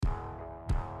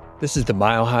This is the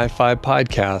Mile High Five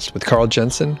podcast with Carl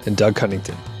Jensen and Doug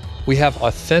Cunnington. We have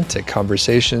authentic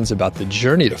conversations about the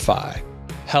journey to FI,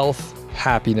 health,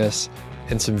 happiness,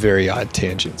 and some very odd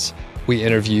tangents. We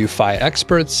interview FI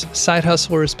experts, side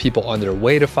hustlers, people on their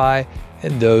way to FI,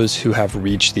 and those who have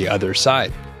reached the other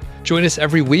side. Join us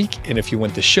every week, and if you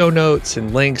want the show notes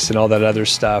and links and all that other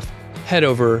stuff, head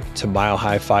over to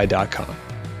milehighfi.com.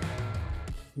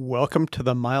 Welcome to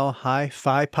the Mile High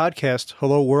Fi podcast.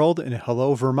 Hello, world, and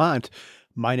hello, Vermont.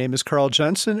 My name is Carl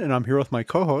Jensen, and I'm here with my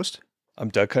co-host. I'm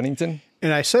Doug Cunnington.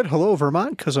 And I said hello,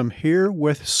 Vermont, because I'm here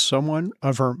with someone,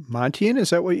 a Vermontian. Is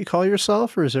that what you call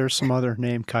yourself, or is there some other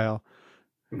name, Kyle?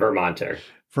 Vermonter.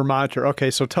 Vermonter. Okay,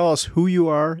 so tell us who you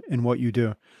are and what you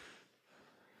do.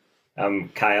 I'm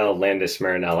Kyle Landis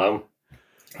Marinello.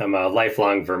 I'm a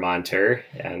lifelong Vermonter,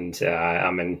 and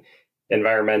I'm an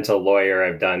environmental lawyer.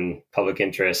 I've done public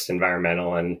interest,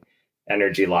 environmental, and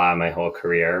energy law my whole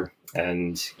career.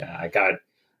 And I got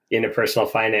into personal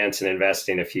finance and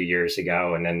investing a few years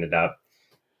ago and ended up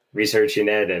researching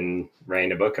it and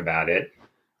writing a book about it.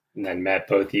 And then met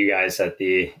both you guys at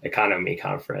the Economy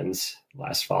Conference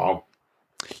last fall.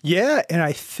 Yeah, and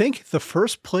I think the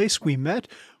first place we met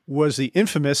was the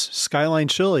infamous Skyline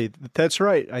Chili. That's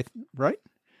right. Right?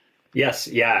 Yes.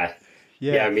 Yeah.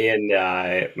 Yeah, me and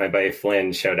my buddy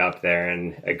Flynn showed up there,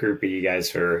 and a group of you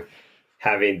guys were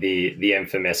having the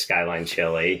infamous Skyline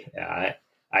Chili.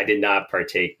 I did not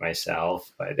partake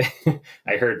myself, but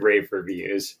I heard rave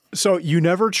reviews. So you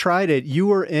never tried it. You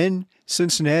were in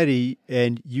Cincinnati,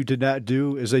 and you did not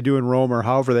do, as they do in Rome, or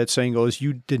however that saying goes,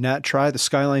 you did not try the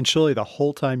Skyline Chili the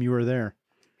whole time you were there.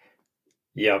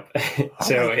 Yep.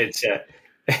 So it's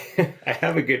I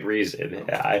have a good reason.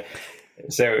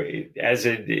 So as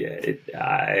a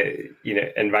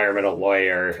environmental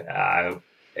lawyer,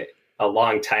 a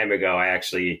long time ago, I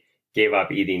actually gave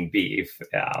up eating beef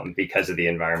because of the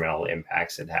environmental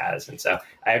impacts it has. And so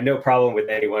I have no problem with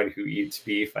anyone who eats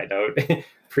beef. I don't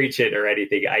preach it or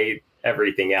anything. I eat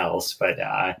everything else, but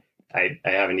I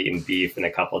haven't eaten beef in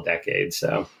a couple of decades.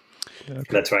 So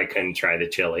That's why I couldn't try the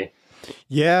chili.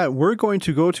 Yeah, we're going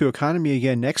to go to Economy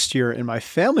again next year, and my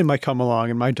family might come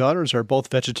along, and my daughters are both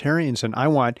vegetarians, and I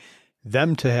want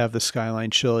them to have the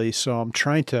Skyline Chili. So I'm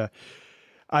trying to,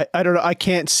 I don't know, I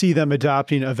can't see them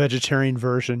adopting a vegetarian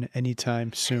version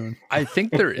anytime soon. I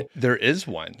think there is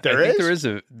one.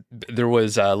 There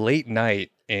was a late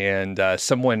night, and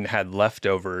someone had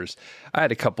leftovers. I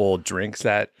had a couple drinks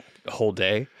that whole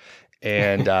day.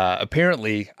 And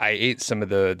apparently I ate some of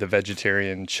the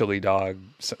vegetarian chili dog,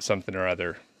 something or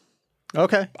other.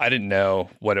 Okay. I didn't know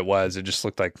what it was. It just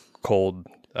looked like cold,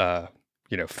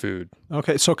 food.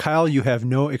 Okay. So Kyle, you have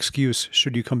no excuse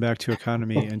should you come back to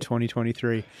Economy in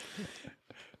 2023.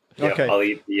 Yeah, okay. I'll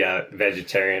eat the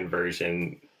vegetarian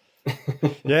version.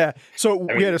 Yeah. So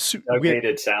we had made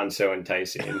it sound so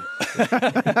enticing.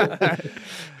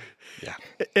 Yeah.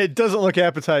 It doesn't look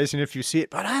appetizing if you see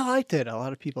it, but I liked it. A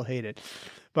lot of people hate it.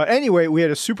 But anyway, we had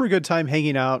a super good time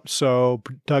hanging out. So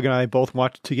Doug and I both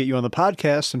wanted to get you on the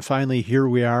podcast. And finally, here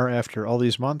we are after all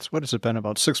these months. What has it been?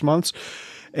 About 6 months.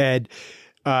 And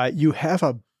you have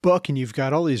a book, and you've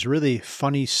got all these really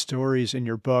funny stories in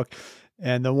your book.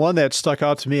 And the one that stuck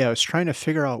out to me, I was trying to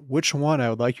figure out which one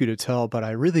I would like you to tell, but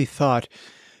I really thought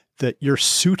that your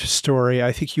suit story,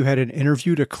 I think you had an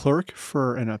interview to clerk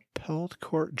for an appellate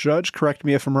court judge, correct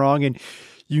me if I'm wrong, and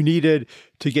you needed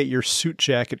to get your suit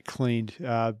jacket cleaned.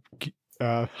 How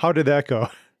did that go?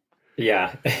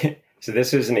 Yeah. So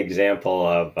this was an example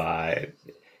of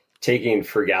taking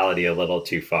frugality a little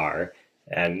too far.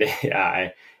 And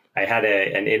I had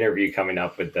an interview coming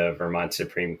up with the Vermont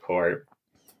Supreme Court,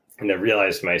 and I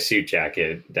realized my suit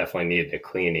jacket definitely needed a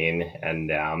cleaning.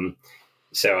 And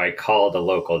so I called a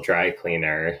local dry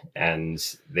cleaner, and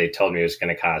they told me it was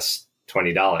going to cost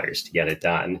 $20 to get it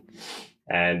done.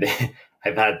 And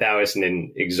I thought that was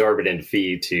an exorbitant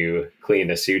fee to clean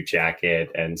a suit jacket.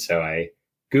 And so I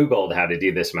Googled how to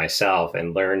do this myself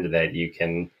and learned that you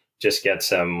can just get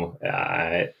some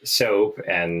soap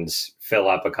and fill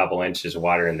up a couple inches of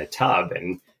water in the tub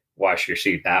and wash your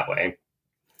suit that way.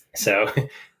 So,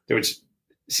 which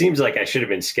seems like I should have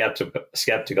been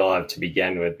skeptical of to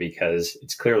begin with, because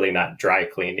it's clearly not dry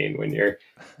cleaning when you're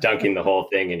dunking the whole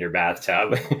thing in your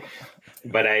bathtub.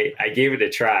 But I gave it a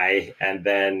try. And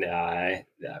then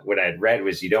what I'd read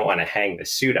was you don't want to hang the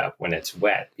suit up when it's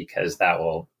wet, because that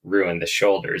will ruin the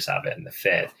shoulders of it and the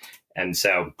fit. And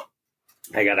so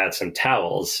I got out some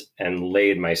towels and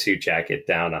laid my suit jacket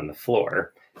down on the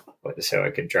floor so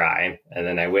it could dry. And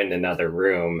then I went in another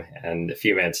room, and a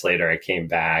few minutes later I came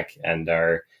back, and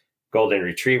our golden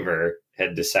retriever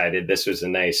had decided this was a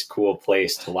nice, cool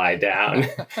place to lie down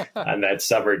on that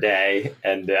summer day.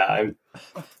 And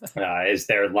is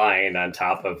there lying on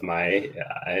top of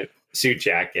my suit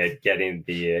jacket, getting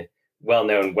the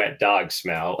well-known wet dog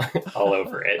smell all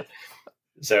over it.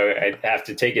 So I have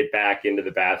to take it back into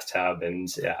the bathtub and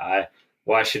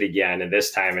wash it again. And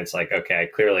this time it's like, okay, I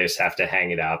clearly just have to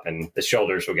hang it up and the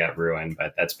shoulders will get ruined,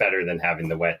 but that's better than having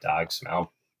the wet dog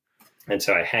smell. And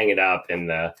so I hang it up in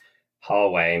the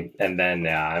hallway. And then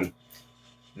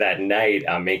that night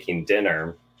I'm making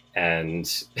dinner and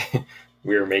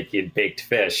we were making baked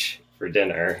fish for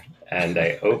dinner. And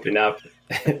I open up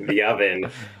the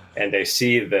oven and I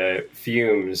see the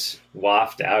fumes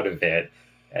waft out of it.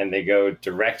 And they go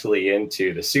directly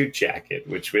into the suit jacket,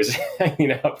 which was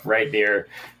hanging up right near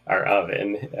our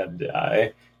oven. And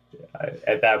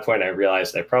at that point, I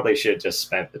realized I probably should have just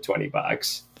spent the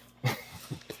 $20.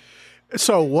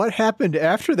 So what happened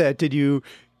after that? Did you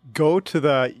go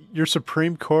to your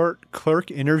Supreme Court clerk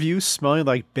interview smelling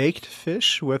like baked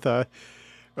fish with an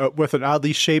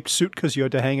oddly shaped suit because you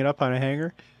had to hang it up on a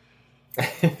hanger?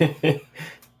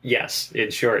 Yes,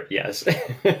 in short, yes.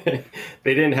 They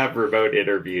didn't have remote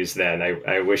interviews then.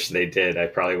 I wish they did. I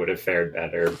probably would have fared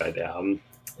better. But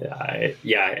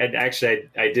and actually,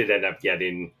 I did end up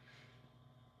getting.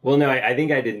 Well, no, I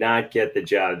think I did not get the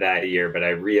job that year, but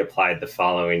I reapplied the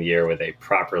following year with a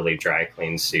properly dry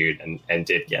clean suit and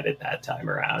did get it that time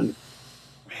around.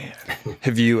 Man.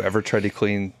 Have you ever tried to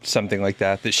clean something like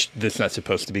that that's not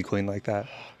supposed to be clean like that?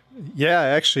 Yeah,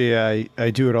 actually, I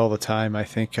do it all the time. I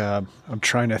think I'm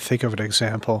trying to think of an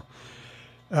example.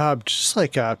 Just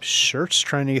like shirts,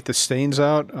 trying to get the stains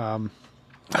out.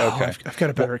 Okay. I've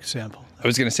got a better example. I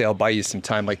was going to say I'll buy you some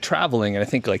time, like traveling, and I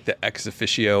think like the ex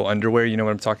officio underwear. You know what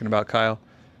I'm talking about, Kyle?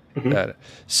 Mm-hmm.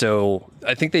 So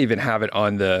I think they even have it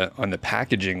on the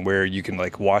packaging where you can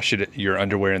like wash your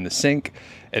underwear in the sink,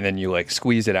 and then you like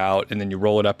squeeze it out, and then you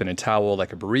roll it up in a towel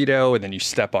like a burrito, and then you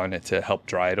step on it to help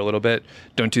dry it a little bit.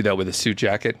 Don't do that with a suit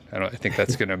jacket. I think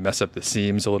that's going to mess up the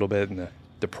seams a little bit and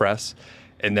the press.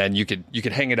 And then you could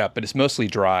hang it up, but it's mostly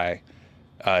dry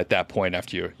at that point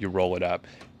after you roll it up.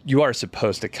 You are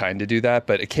supposed to kind of do that,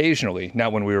 but occasionally,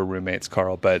 not when we were roommates,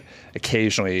 Carl, but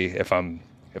occasionally if I'm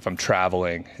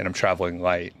traveling and I'm traveling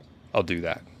light, I'll do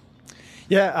that.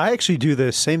 Yeah, I actually do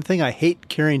the same thing. I hate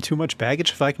carrying too much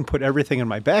baggage. If I can put everything in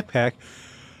my backpack,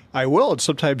 I will. And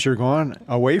sometimes you're gone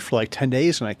away for like 10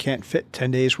 days and I can't fit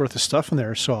 10 days worth of stuff in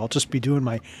there. So I'll just be doing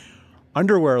my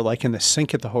underwear like in the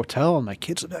sink at the hotel. And my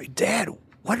kids will be like, Dad,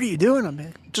 what are you doing?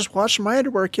 I'm just washing my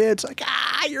underwear, kids. Like,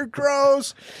 you're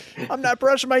gross. I'm not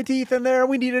brushing my teeth in there.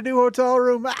 We need a new hotel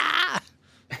room.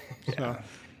 So,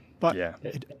 but yeah.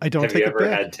 I don't take it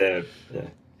back.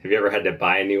 Have you ever had to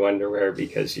buy new underwear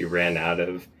because you ran out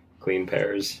of clean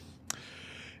pairs?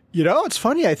 You know, it's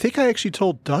funny. I think I actually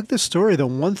told Doug this story. The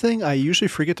one thing I usually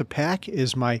forget to pack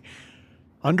is my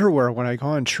underwear when I go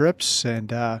on trips.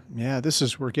 And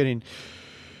we're getting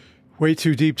way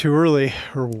too deep too early,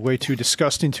 or way too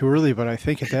disgusting too early. But I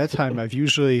think at that time I've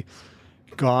usually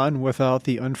gone without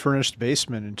the unfurnished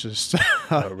basement and just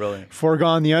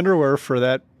foregone the underwear for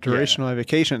that duration of my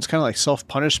vacation. It's kind of like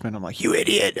self-punishment. I'm like, you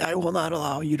idiot, I will not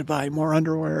allow you to buy more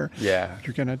underwear. Yeah.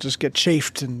 You're going to just get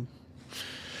chafed.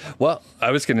 Well,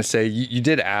 I was going to say, you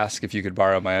did ask if you could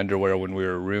borrow my underwear when we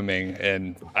were rooming,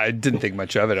 and I didn't think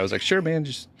much of it. I was like, sure, man,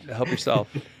 just help yourself.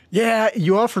 Yeah,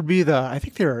 you offered me I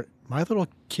think they were My Little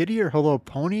Kitty or Hello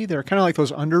Pony. They're kind of like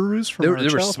those underoos from our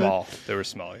childhood. They were small. They were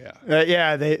small,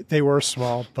 yeah. They were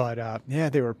small, but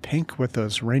they were pink with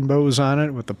those rainbows on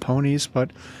it with the ponies.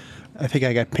 But I think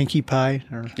I got Pinkie Pie.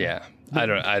 Yeah,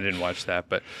 I didn't watch that,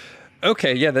 but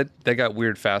okay, yeah, that got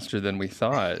weird faster than we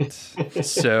thought.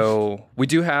 So we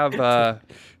do have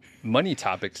money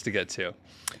topics to get to.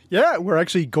 Yeah, we're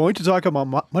actually going to talk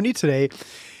about money today,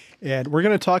 and we're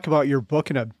going to talk about your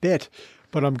book in a bit.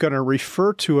 But I'm going to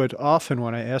refer to it often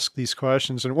when I ask these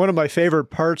questions. And one of my favorite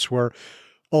parts were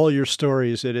all your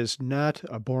stories. It is not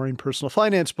a boring personal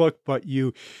finance book, but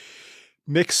you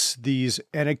mix these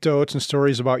anecdotes and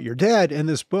stories about your dad in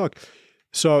this book.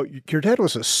 So your dad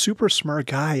was a super smart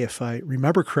guy. If I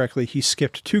remember correctly, he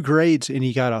skipped 2 grades and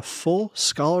he got a full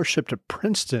scholarship to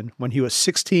Princeton when he was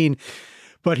 16,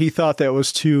 but he thought that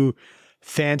was too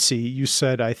fancy. You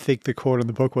said, I think the quote in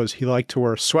the book was he liked to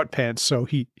wear sweatpants. So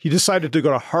he decided to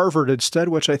go to Harvard instead,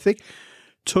 which I think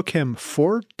took him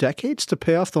 4 decades to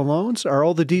pay off the loans. Are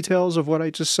all the details of what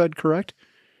I just said correct?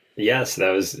 Yes,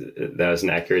 that was an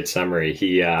accurate summary.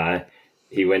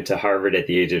 He went to Harvard at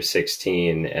the age of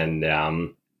 16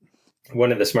 and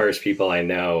one of the smartest people I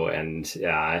know. And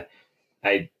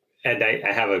I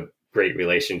have a great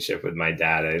relationship with my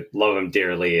dad. I love him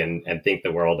dearly and think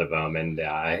the world of him.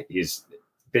 And he's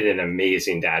been an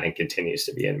amazing dad and continues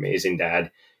to be an amazing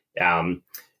dad.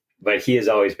 But he has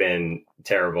always been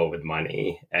terrible with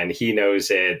money, and he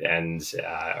knows it, and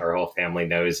our whole family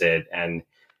knows it. And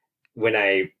when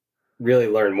I really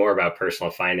learned more about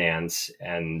personal finance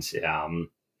and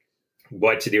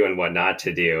what to do and what not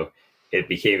to do, it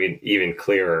became even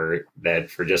clearer that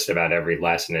for just about every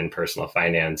lesson in personal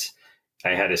finance,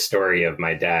 I had a story of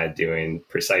my dad doing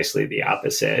precisely the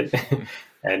opposite.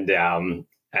 And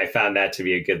I found that to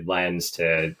be a good lens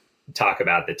to talk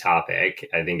about the topic.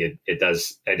 I think it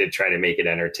does. I did try to make it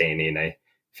entertaining. I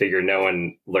figure no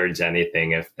one learns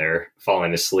anything if they're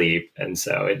falling asleep. And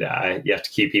so you have to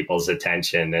keep people's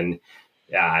attention. And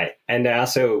I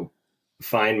also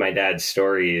find my dad's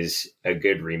stories a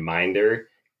good reminder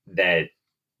that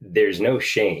there's no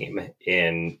shame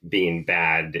in being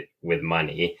bad with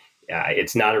money.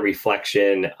 It's not a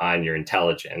reflection on your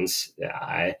intelligence.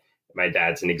 My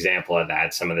dad's an example of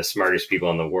that. Some of the smartest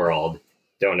people in the world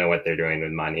don't know what they're doing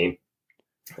with money.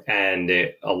 And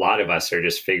a lot of us are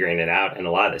just figuring it out. And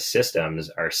a lot of the systems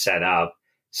are set up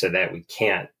so that we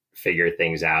can't figure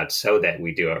things out, so that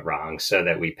we do it wrong, so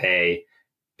that we pay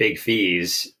big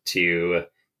fees to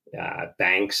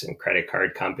banks and credit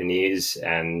card companies,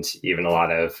 and even a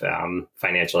lot of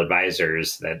financial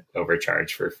advisors that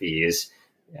overcharge for fees.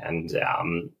 And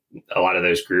a lot of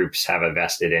those groups have a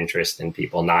vested interest in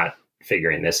people not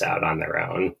figuring this out on their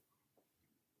own.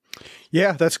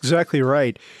 Yeah, that's exactly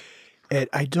right. And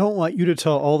I don't want you to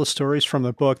tell all the stories from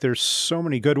the book. There's so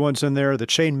many good ones in there. The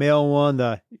chain mail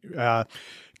one,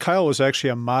 Kyle was actually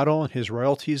a model and his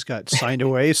royalties got signed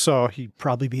away. So he'd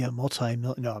probably be a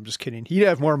multi-million. No, I'm just kidding. He'd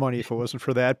have more money if it wasn't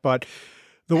for that. But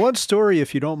the one story,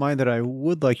 if you don't mind, that I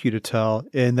would like you to tell,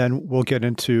 and then we'll get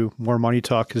into more money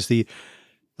talk, is the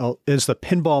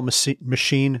pinball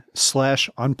machine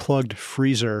 / unplugged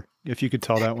freezer. If you could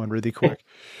tell that one really quick.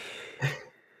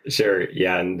 Sure.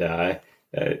 Yeah.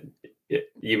 And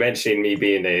you mentioned me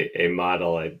being a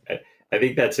model. I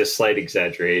think that's a slight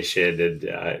exaggeration,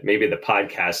 and maybe the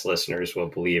podcast listeners will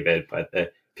believe it, but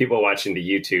the people watching the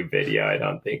YouTube video, I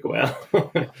don't think will.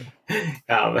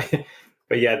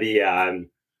 But yeah,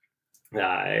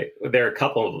 there are a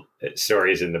couple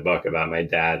stories in the book about my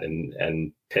dad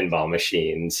and pinball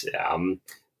machines.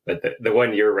 But the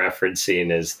one you're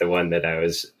referencing is the one that I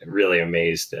was really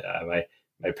amazed.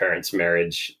 My parents'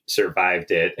 marriage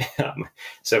survived it.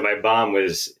 So my mom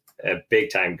was a big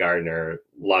time gardener,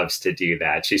 loves to do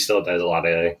that. She still does a lot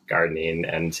of gardening,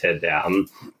 and had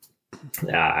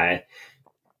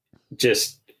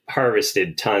just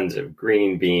harvested tons of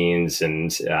green beans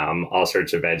and all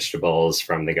sorts of vegetables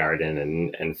from the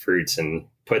garden and fruits, and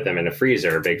put them in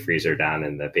a big freezer down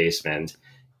in the basement.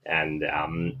 And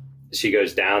she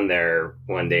goes down there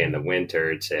one day in the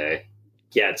winter to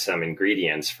get some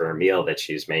ingredients for a meal that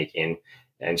she's making.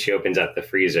 And she opens up the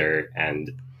freezer and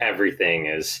everything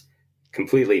is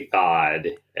completely thawed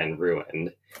and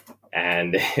ruined.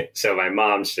 And so my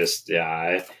mom's just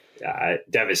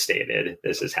devastated.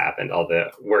 This has happened. All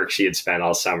the work she had spent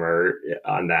all summer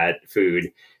on that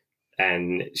food,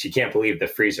 and she can't believe the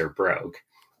freezer broke.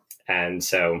 And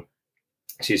so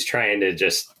she's trying to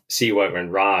just see what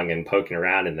went wrong and poking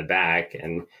around in the back,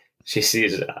 and she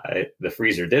sees the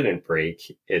freezer didn't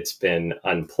break. It's been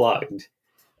unplugged.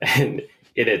 And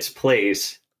in its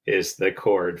place is the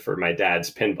cord for my dad's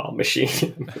pinball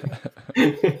machine.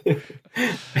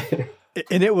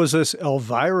 And it was this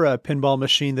Elvira pinball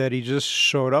machine that he just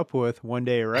showed up with one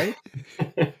day, right?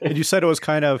 And you said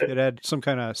it had some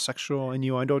kind of sexual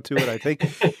innuendo to it, I think.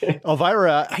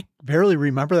 Elvira, I barely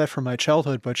remember that from my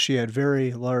childhood, but she had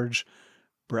very large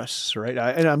breasts, right?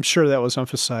 And I'm sure that was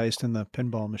emphasized in the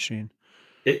pinball machine.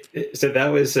 So that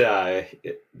was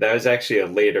actually a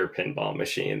later pinball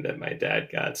machine that my dad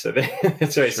got. So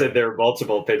that's why I said there were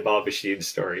multiple pinball machine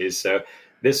stories. So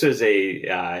this was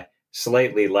a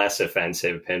slightly less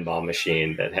offensive pinball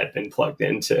machine that had been plugged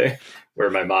into where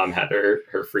my mom had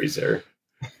her freezer.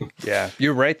 Yeah,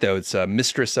 you're right, though. It's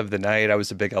Mistress of the Night. I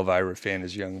was a big Elvira fan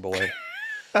as a young boy.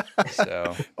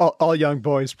 So all young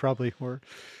boys probably were.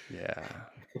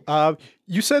 Yeah.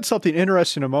 You said something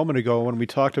interesting a moment ago when we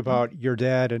talked about your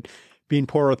dad and being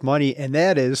poor with money, and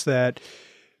that is that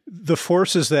the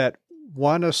forces that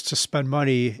want us to spend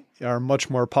money are much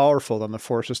more powerful than the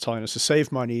forces telling us to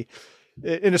save money.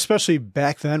 And especially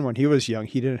back then when he was young,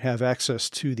 he didn't have access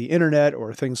to the internet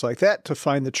or things like that to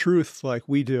find the truth like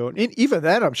we do. And even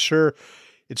then, I'm sure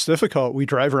it's difficult. We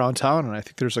drive around town, and I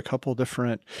think there's a couple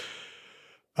different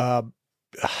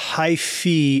high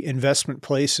fee investment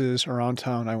places around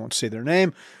town. I won't say their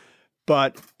name,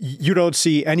 but you don't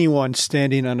see anyone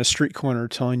standing on a street corner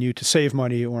telling you to save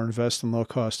money or invest in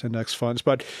low-cost index funds.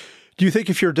 But do you think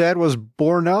if your dad was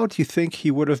born out, do you think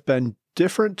he would have been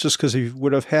different just because he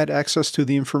would have had access to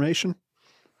the information?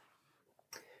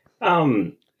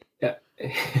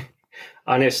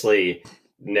 Honestly,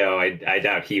 no, I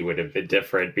doubt he would have been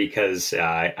different because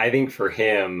I think for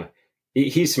him,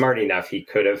 he's smart enough. He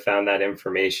could have found that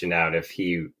information out if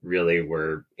he really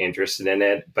were interested in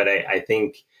it. But I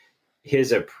think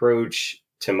his approach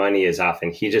to money is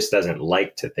often he just doesn't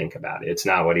like to think about it. It's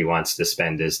not what he wants to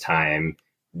spend his time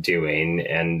doing.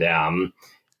 And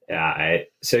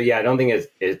so, yeah, I don't think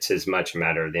it's as much a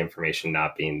matter of the information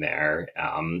not being there.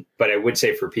 But I would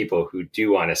say for people who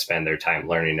do want to spend their time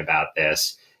learning about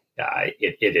this,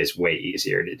 it is way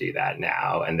easier to do that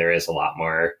now. And there is a lot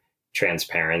more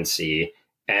transparency.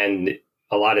 And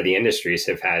a lot of the industries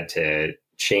have had to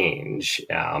change,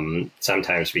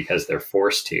 sometimes because they're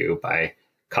forced to by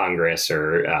Congress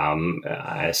or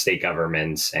state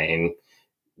governments saying,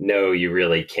 no, you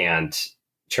really can't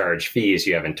charge fees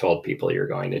you haven't told people you're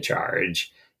going to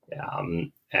charge.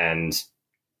 And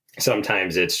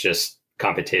sometimes it's just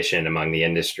competition among the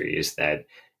industries that,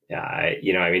 do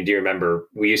you remember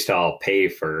we used to all pay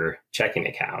for checking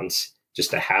accounts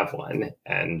just to have one.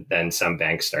 And then some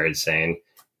banks started saying,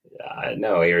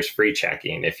 no, here's free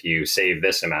checking if you save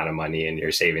this amount of money in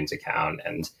your savings account.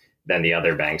 And then the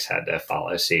other banks had to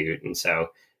follow suit. And so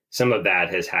some of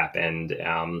that has happened.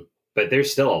 But there's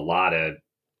still a lot of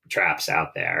traps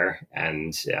out there.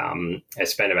 And I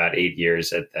spent about 8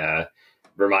 years at the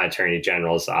Vermont Attorney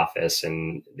General's office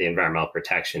in the Environmental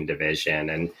Protection Division.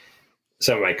 And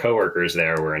some of my coworkers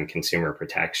there were in consumer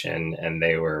protection, and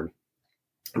they were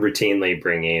routinely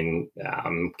bringing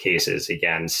cases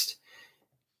against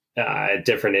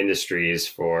different industries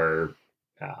for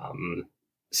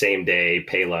same day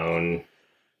pay loan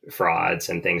frauds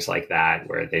and things like that,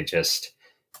 where they just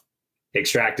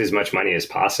extract as much money as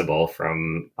possible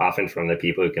often from the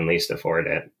people who can least afford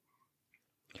it.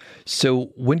 So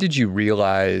when did you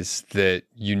realize that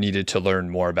you needed to learn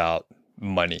more about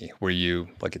money? Were you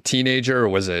like a teenager, or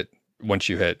was it once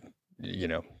you hit,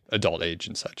 adult age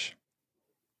and such?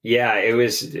 Yeah, it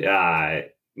was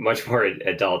much more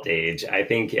adult age. I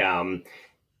think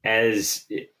as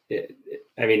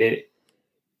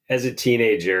a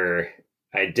teenager,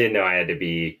 I did know I had to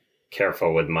be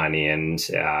careful with money. And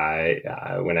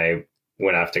when I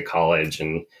went off to college,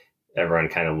 and everyone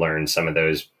kind of learned some of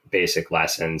those basic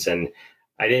lessons, and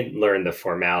I didn't learn the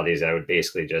formalities. I would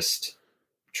basically just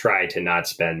try to not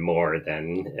spend more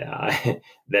than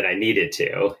I needed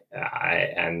to,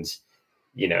 and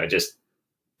just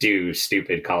do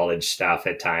stupid college stuff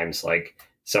at times. Like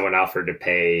someone offered to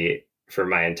pay for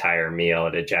my entire meal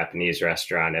at a Japanese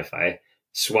restaurant if I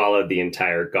swallowed the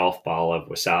entire golf ball of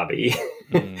wasabi.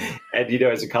 And,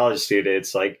 as a college student,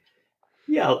 it's like,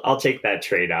 yeah, I'll take that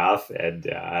trade off.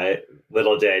 And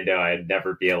little did I know I'd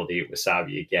never be able to eat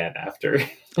wasabi again after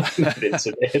that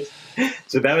incident.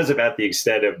 So that was about the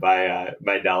extent of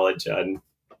my knowledge on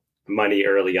money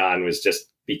early on, was just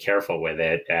be careful with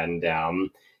it. And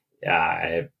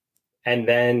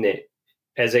then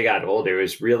as I got older, it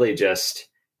was really just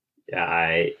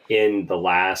in the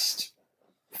last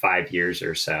 5 years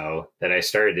or so that I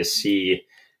started to see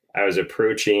I was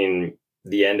approaching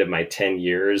the end of my 10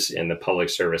 years in the public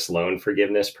service loan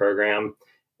forgiveness program.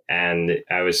 And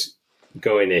I was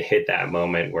going to hit that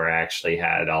moment where I actually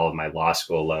had all of my law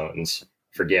school loans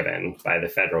forgiven by the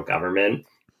federal government.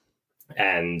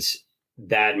 And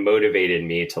that motivated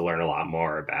me to learn a lot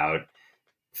more about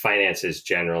finances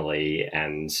generally,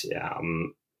 and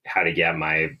how to get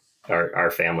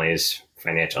our family's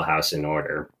financial house in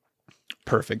order.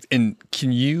 Perfect. And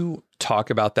can you talk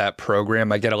about that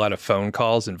program? I get a lot of phone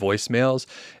calls and voicemails,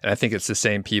 and I think it's the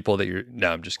same people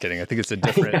no, I'm just kidding. I think it's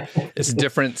it's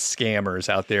different scammers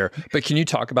out there. But can you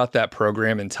talk about that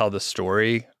program and tell the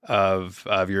story of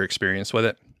your experience with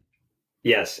it?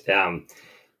 Yes.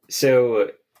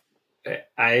 So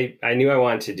I knew I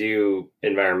wanted to do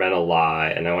environmental law,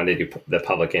 and I wanted to do the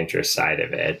public interest side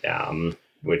of it,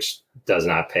 which does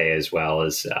not pay as well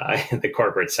as the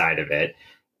corporate side of it.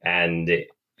 And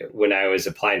when I was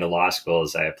applying to law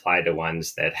schools, I applied to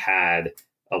ones that had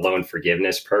a loan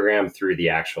forgiveness program through the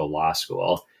actual law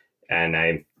school. And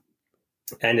I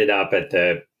ended up at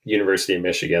the University of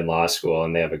Michigan Law School,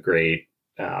 and they have a great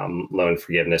loan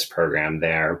forgiveness program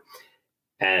there.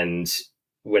 And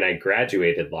when I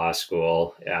graduated law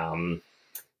school,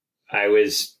 I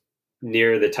was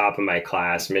near the top of my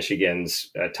class.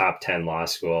 Michigan's a top 10 law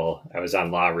school. I was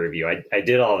on law review. I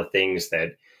did all the things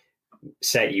that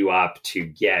set you up to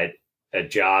get a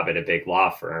job at a big law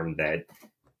firm that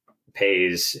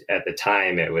pays at the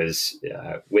time. It was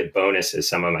with bonuses.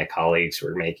 Some of my colleagues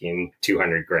were making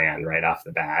 200 grand right off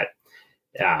the bat.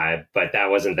 But that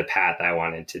wasn't the path I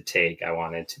wanted to take. I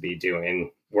wanted to be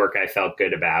doing work I felt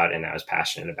good about and I was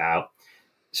passionate about.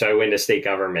 So I went to state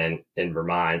government in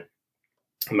Vermont.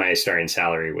 My starting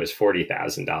salary was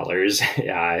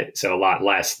 $40,000. So a lot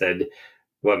less than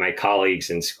what my colleagues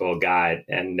in school got.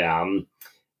 And,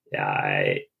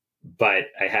 but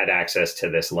I had access to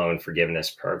this loan forgiveness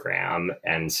program.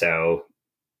 And so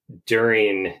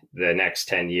during the next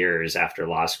 10 years after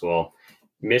law school,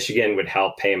 Michigan would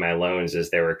help pay my loans as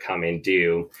they were coming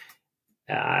due.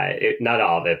 Not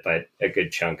all of it, but a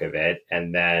good chunk of it.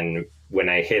 And then when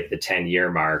I hit the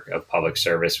 10-year mark of public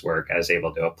service work, I was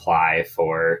able to apply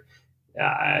for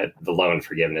the loan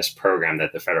forgiveness program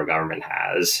that the federal government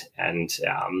has, and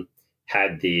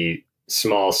had the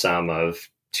small sum of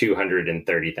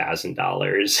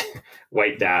 $230,000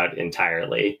 wiped out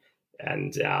entirely,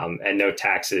 and no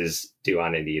taxes due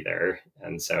on it either.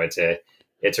 And so it's a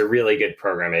really good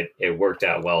program. It worked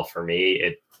out well for me.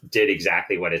 It did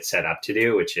exactly what it set up to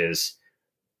do, which is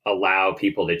allow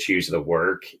people to choose the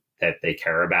work that they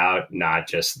care about, not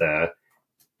just the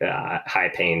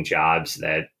high-paying jobs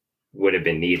that would have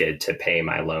been needed to pay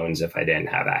my loans if I didn't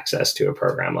have access to a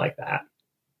program like that.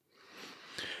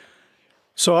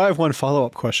 So I have one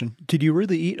follow-up question. Did you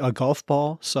really eat a golf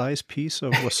ball size piece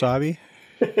of wasabi?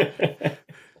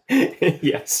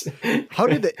 Yes. How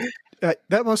did it?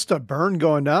 That must have burned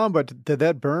going down, but did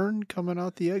that burn coming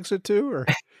out the exit too? Or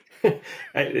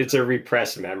it's a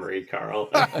repressed memory, Carl.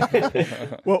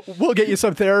 Well, we'll get you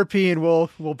some therapy, and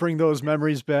we'll bring those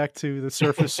memories back to the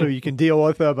surface so you can deal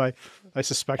with them. I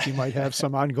suspect you might have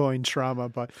some ongoing trauma,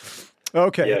 but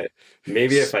okay. Yeah,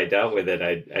 maybe if I dealt with it,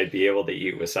 I'd be able to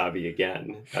eat wasabi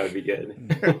again. That would be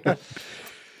good.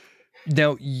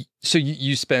 Now, so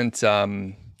you spent,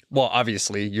 well,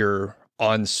 obviously you're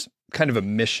on kind of a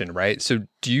mission, right? So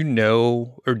do you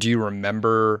know, or do you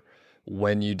remember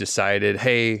when you decided,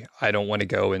 hey, I don't want to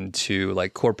go into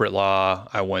like corporate law.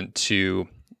 I want to,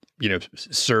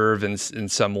 serve in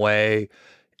some way.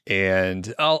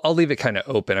 And I'll leave it kind of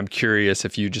open. I'm curious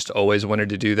if you just always wanted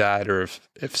to do that, or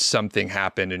if something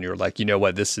happened and you're like, you know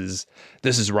what, this is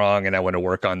wrong, and I want to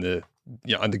work on the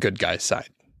on the good guy's side.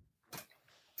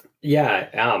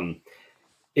 Yeah,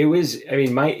 it was. I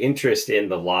mean, my interest in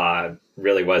the law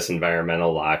really was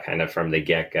environmental law, kind of from the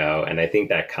get go, and I think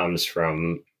that comes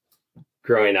from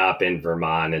growing up in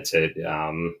Vermont. It's a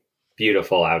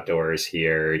beautiful outdoors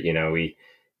here.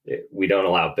 We don't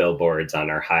allow billboards on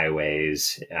our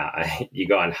highways. You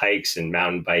go on hikes and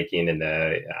mountain biking in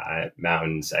the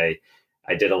mountains. I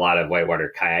did a lot of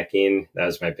whitewater kayaking. That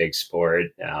was my big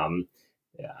sport.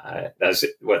 That's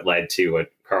what led to what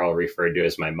Carl referred to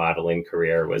as my modeling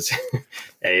career. Was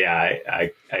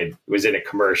I was in a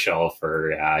commercial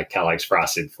for Kellogg's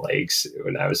Frosted Flakes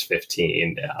when I was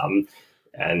 15.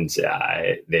 And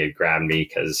they grabbed me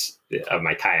because of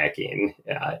my kayaking,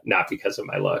 not because of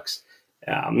my looks.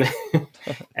 And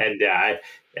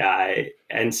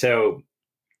so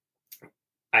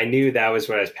I knew that was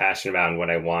what I was passionate about and what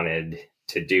I wanted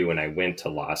to do when I went to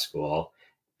law school.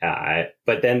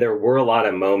 But then there were a lot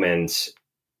of moments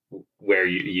where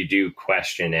you do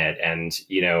question it. And,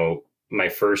 my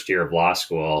first year of law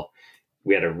school,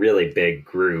 we had a really big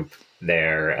group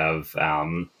there of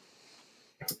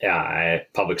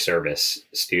public service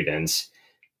students.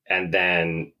 And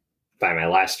then by my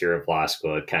last year of law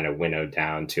school, it kind of winnowed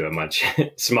down to a much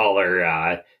smaller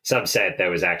subset that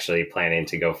was actually planning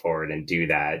to go forward and do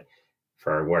that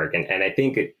for our work. And I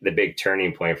think the big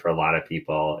turning point for a lot of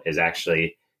people is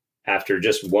actually after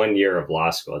just 1 year of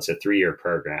law school. It's a 3-year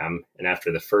program. And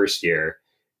after the first year,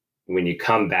 when you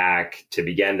come back to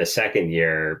begin the second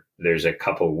year, there's a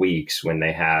couple weeks when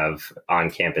they have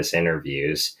on-campus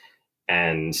interviews.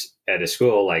 And at a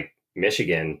school like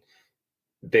Michigan,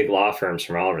 big law firms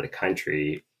from all over the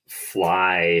country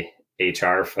fly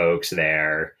HR folks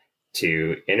there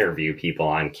to interview people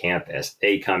on campus.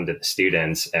 They come to the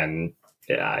students, and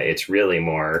it's really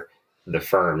more the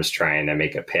firms trying to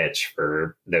make a pitch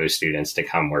for those students to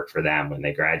come work for them when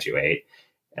they graduate.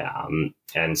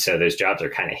 And so those jobs are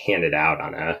kind of handed out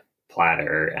on a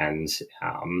platter, and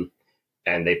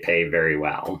they pay very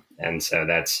well. And so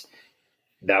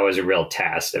that was a real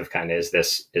test of kind of, is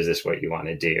this what you want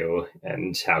to do,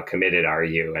 and how committed are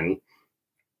you? And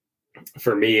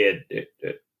for me,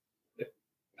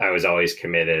 I was always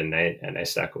committed, and I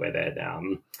stuck with it.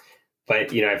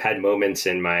 But I've had moments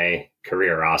in my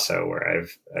career also where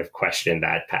I've questioned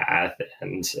that path,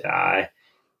 and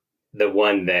the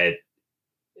one that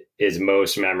is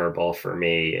most memorable for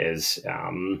me is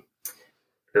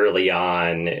early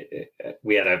on,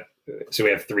 we have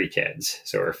 3 kids.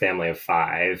 So we're a family of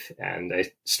 5, and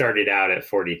I started out at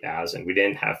 40,000. We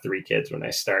didn't have 3 kids when I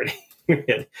started. We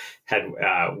had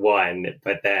 1,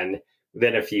 but then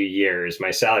within a few years,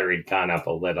 my salary had gone up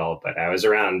a little, but I was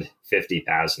around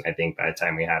 50,000, I think, by the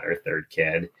time we had our 3rd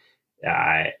kid.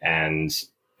 And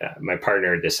my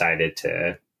partner decided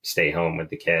to stay home with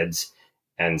the kids.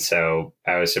 And so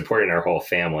I was supporting our whole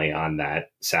family on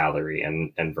that salary.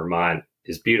 And Vermont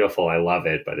is beautiful. I love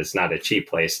it, but it's not a cheap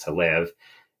place to live.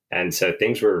 And so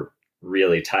things were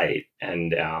really tight.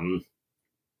 And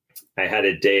I had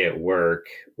a day at work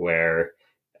where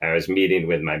I was meeting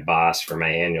with my boss for my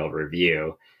annual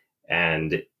review.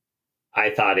 And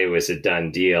I thought it was a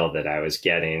done deal that I was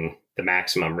getting the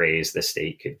maximum raise the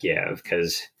state could give,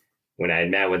 because when I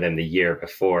had met with him the year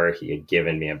before, he had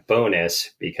given me a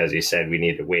bonus because he said we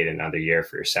need to wait another year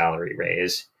for your salary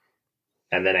raise.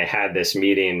 And then I had this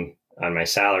meeting on my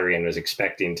salary and was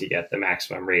expecting to get the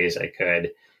maximum raise I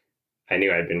could. I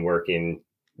knew I'd been working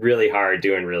really hard,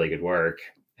 doing really good work.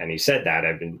 And he said that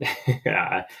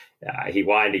he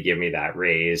wanted to give me that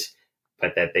raise,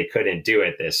 but that they couldn't do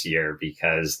it this year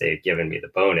because they had given me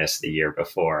the bonus the year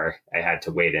before. I had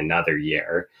to wait another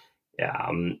year.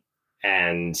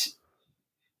 And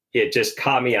it just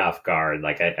caught me off guard.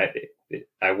 Like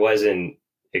I wasn't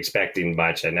expecting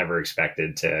much. I never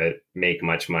expected to make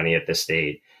much money at the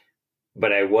state,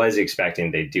 but I was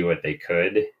expecting they'd do what they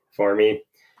could for me.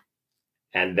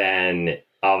 And then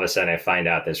all of a sudden I find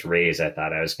out this raise I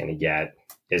thought I was going to get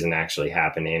isn't actually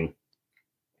happening.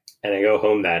 And I go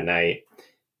home that night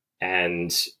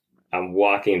and I'm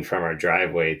walking from our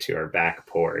driveway to our back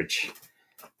porch.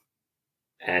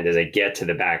 And as I get to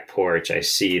the back porch, I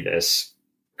see this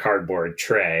cardboard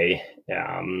tray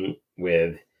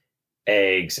with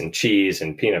eggs and cheese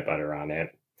and peanut butter on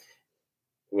it,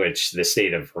 which the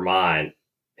state of Vermont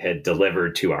had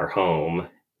delivered to our home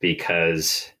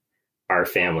because our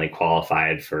family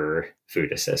qualified for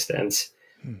food assistance.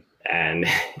 And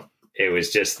it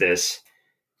was just this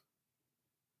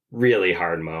really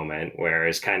hard moment where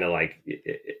it's kind of like,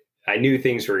 I knew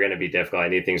things were going to be difficult. I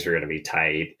knew things were going to be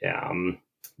tight.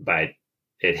 But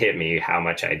it hit me how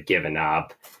much I'd given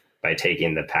up by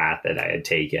taking the path that I had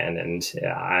taken. And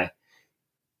I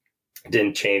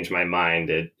didn't change my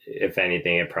mind. If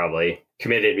anything, it probably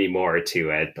committed me more to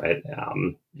it. But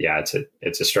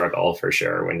it's a struggle for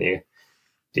sure when you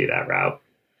do that route.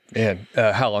 And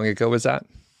how long ago was that?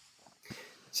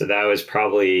 So that was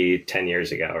probably 10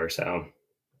 years ago or so.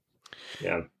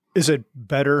 Yeah. Is it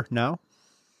better now?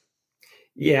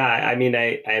 Yeah. I mean,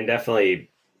 I am definitely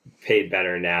paid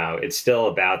better now. It's still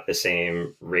about the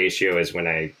same ratio as when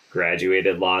I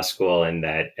graduated law school, and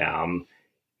that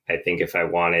I think if I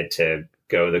wanted to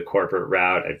go the corporate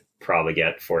route, I'd probably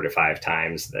get 4 to 5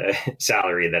 times the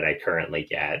salary that I currently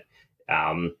get.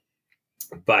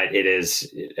 But it is,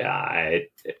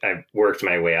 I've worked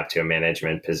my way up to a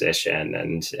management position,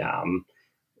 and so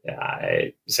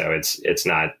it's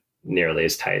not nearly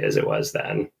as tight as it was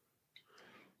then.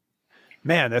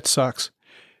 Man, that sucks.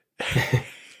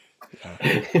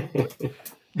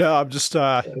 No, I'm just,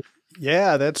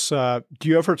 that's, do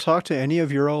you ever talk to any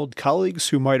of your old colleagues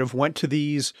who might have went to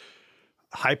these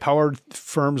high-powered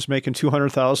firms making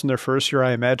 $200,000 their first year?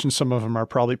 I imagine some of them are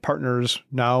probably partners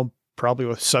now, probably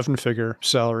with 7-figure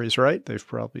salaries, right? They've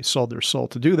probably sold their soul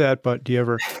to do that, but do you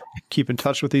ever keep in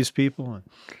touch with these people?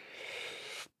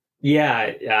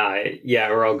 Yeah,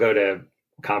 or I'll go to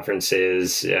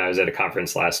conferences. I was at a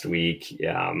conference last week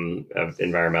of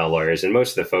environmental lawyers, and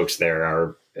most of the folks there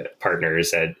are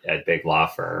partners at big law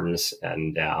firms.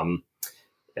 And and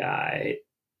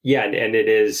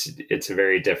it's a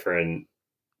very different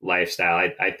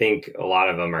lifestyle. I think a lot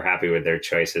of them are happy with their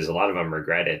choices. A lot of them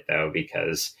regret it though,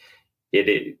 because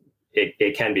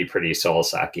it can be pretty soul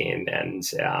sucking. And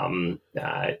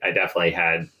I definitely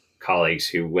had colleagues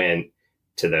who went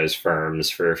to those firms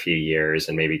for a few years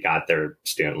and maybe got their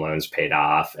student loans paid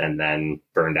off and then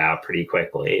burned out pretty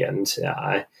quickly and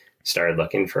started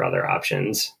looking for other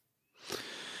options.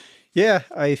 Yeah,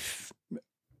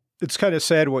 it's kind of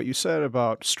sad what you said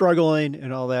about struggling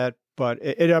and all that, but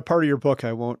in a part of your book,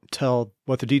 I won't tell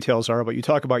what the details are, but you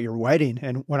talk about your wedding.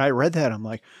 And when I read that, I'm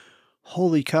like,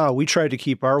 holy cow, we tried to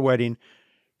keep our wedding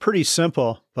pretty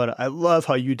simple, but I love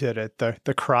how you did it.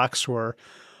 The Crocs were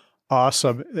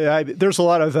awesome. There's a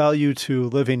lot of value to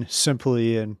living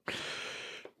simply and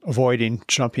avoiding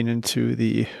jumping into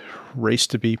the race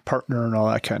to be partner and all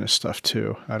that kind of stuff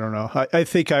too. I don't know. I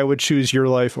think I would choose your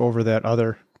life over that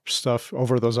other stuff,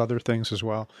 over those other things as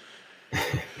well.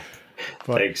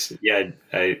 But, thanks. Yeah,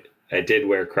 I I did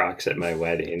wear Crocs at my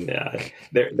wedding.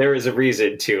 There is a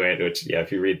reason to it, which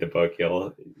if you read the book,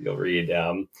 you'll read.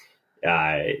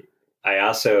 I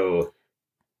also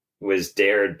was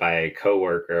dared by a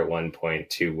coworker at one point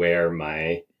to wear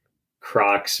my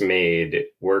Crocs made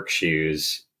work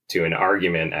shoes to an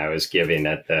argument I was giving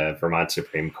at the Vermont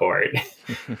Supreme Court.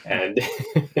 And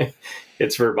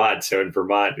it's Vermont. So in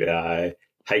Vermont,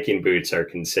 hiking boots are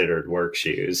considered work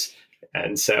shoes.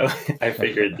 And so I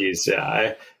figured these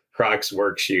Crocs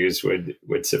work shoes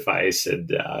would suffice, and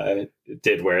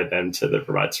did wear them to the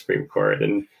Vermont Supreme Court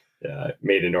and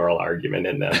made an oral argument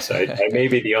in them. So I may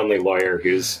be the only lawyer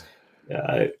who's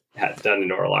had done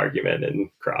an oral argument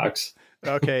in Crocs.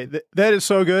 Okay, that is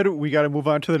so good. We got to move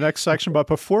on to the next section. But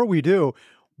before we do,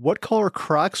 what color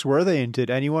Crocs were they, and did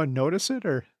anyone notice it?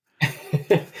 Or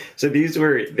so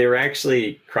they were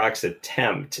actually Crocs'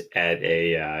 attempt at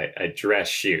a dress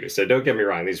shoe. So don't get me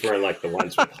wrong; these weren't like the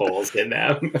ones with holes in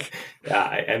them,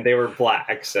 and they were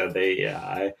black. So they,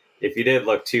 if you didn't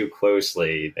look too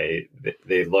closely,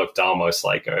 they looked almost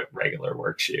like a regular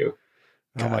work shoe.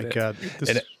 Oh my God.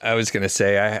 And I was going to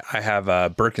say, I have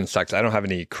Birkenstocks. I don't have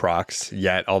any Crocs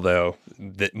yet, although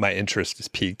my interest is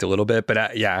peaked a little bit. But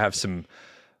I have some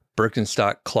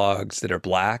Birkenstock clogs that are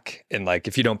black. And like,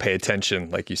 if you don't pay attention,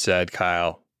 like you said,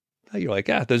 Kyle, you're like,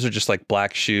 those are just like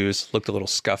black shoes, looked a little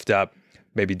scuffed up.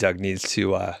 Maybe Doug needs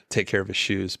to take care of his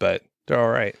shoes, but they're all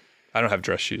right. I don't have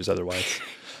dress shoes otherwise.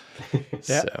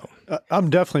 Yeah, so. I'm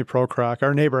definitely pro Croc.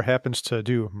 Our neighbor happens to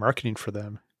do marketing for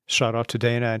them. Shout out to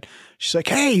Dana. And she's like,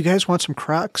 hey, you guys want some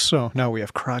Crocs? So now we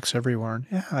have Crocs everywhere. And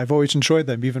yeah, I've always enjoyed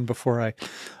them, even before I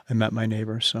met my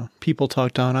neighbor. So people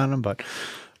talk down on them, but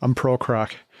I'm pro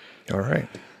Croc. All right.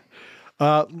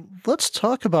 Let's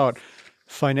talk about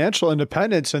financial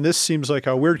independence. And this seems like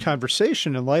a weird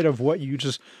conversation in light of what you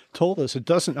just told us. It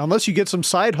doesn't, unless you get some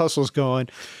side hustles going.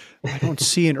 I don't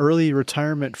see an early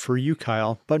retirement for you,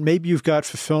 Kyle, but maybe you've got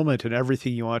fulfillment in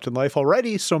everything you want in life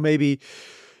already. So maybe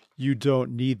you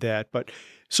don't need that. But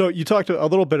so you talked a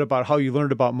little bit about how you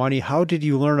learned about money. How did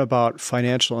you learn about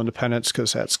financial independence?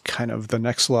 Because that's kind of the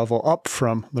next level up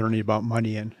from learning about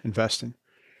money and investing.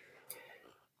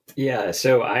 Yeah.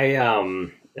 So I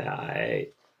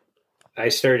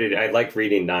like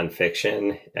reading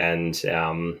nonfiction,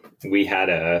 and we had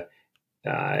a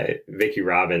Vicki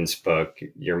Robbins book,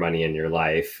 Your Money in Your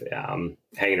Life,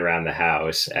 hanging around the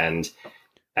house. And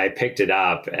I picked it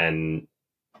up and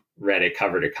read it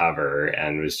cover to cover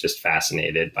and was just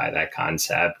fascinated by that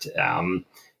concept. For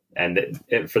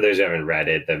those who haven't read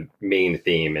it, the main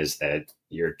theme is that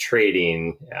you're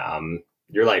trading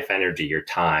your life energy, your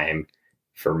time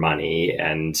for money.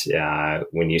 And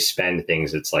when you spend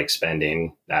things, it's like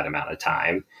spending that amount of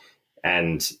time.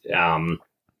 And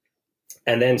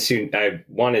then soon I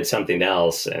wanted something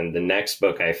else. And the next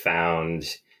book I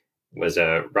found was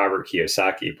a Robert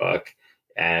Kiyosaki book.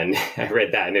 And I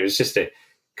read that, and it was just a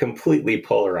completely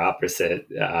polar opposite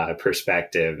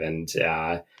perspective, and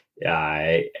a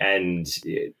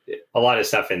lot of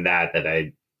stuff in that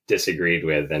I disagreed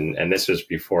with, and this was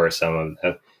before some of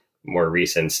the more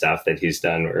recent stuff that he's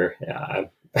done, where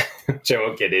which I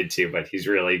won't get into, but he's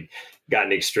really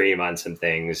gotten extreme on some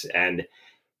things, and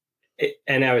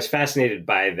I was fascinated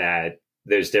by that,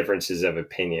 those differences of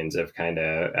opinions of kind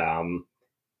of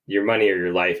your money or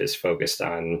your life is focused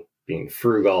on being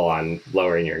frugal, on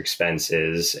lowering your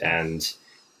expenses and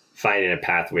finding a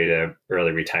pathway to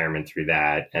early retirement through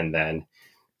that. And then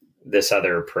this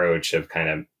other approach of kind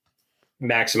of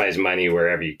maximize money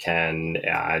wherever you can.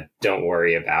 Don't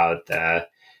worry about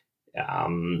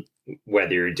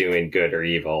whether you're doing good or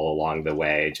evil along the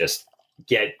way. Just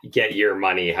get your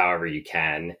money however you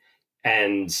can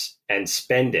and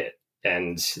spend it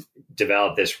and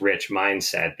develop this rich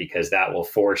mindset, because that will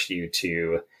force you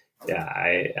to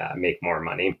make more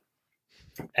money.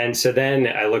 And so then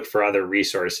I looked for other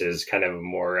resources, kind of a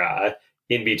more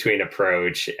in-between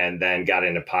approach, and then got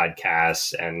into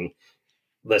podcasts and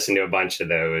listened to a bunch of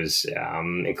those,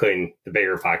 including the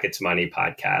Bigger Pockets Money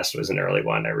podcast was an early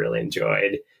one I really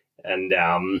enjoyed. And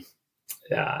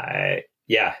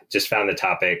just found the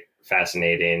topic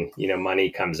fascinating. You know, money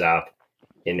comes up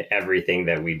in everything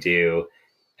that we do.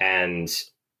 And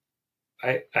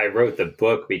I wrote the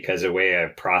book because the way I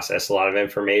process a lot of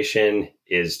information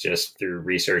is just through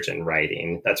research and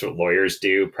writing. That's what lawyers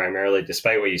do primarily,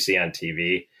 despite what you see on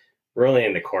TV. We're only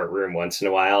in the courtroom once in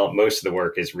a while. Most of the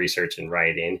work is research and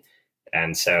writing.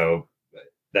 And so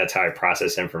that's how I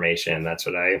process information. That's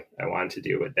what I wanted to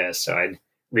do with this. So I'd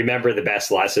remember the best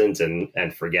lessons and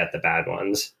forget the bad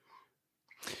ones.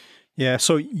 Yeah.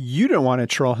 So you don't want to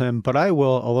troll him, but I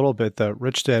will a little bit, the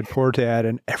Rich Dad, Poor Dad,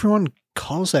 and everyone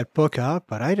calls that book out,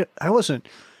 but I wasn't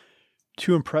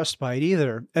too impressed by it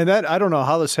either. And that, I don't know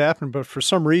how this happened, but for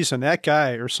some reason, that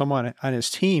guy or someone on his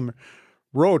team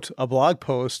wrote a blog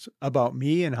post about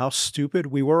me and how stupid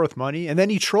we were with money. And then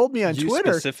he trolled me on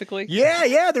Twitter. Specifically?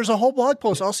 Yeah. There's a whole blog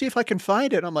post. I'll see if I can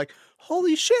find it. I'm like,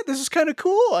 holy shit, this is kind of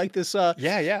cool. Like this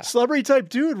celebrity type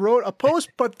dude wrote a post,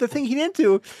 but the thing he didn't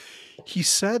do, he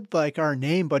said like our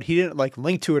name, but he didn't like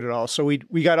link to it at all. So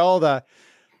we got all the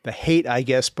hate, I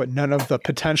guess, but none of the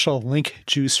potential link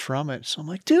juice from it. So I'm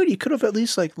like, dude, you could have at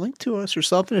least like linked to us or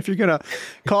something. If you're going to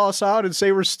call us out and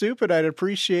say we're stupid, I'd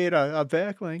appreciate a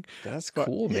backlink. That's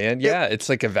cool, man. Yeah. It's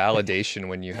like a validation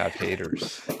when you have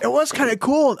haters. It was kind of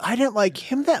cool. I didn't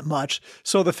like him that much.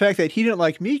 So the fact that he didn't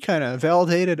like me kind of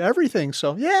validated everything.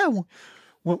 So yeah,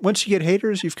 once you get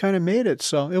haters, you've kind of made it.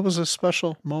 So it was a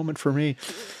special moment for me.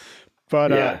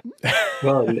 But yeah.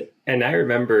 Well, and I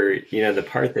remember, the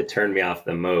part that turned me off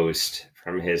the most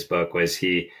from his book was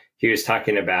he was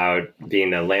talking about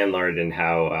being a landlord and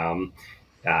how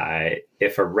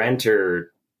if a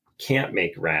renter can't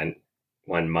make rent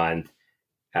 1 month,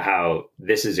 how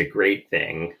this is a great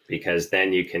thing because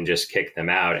then you can just kick them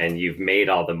out and you've made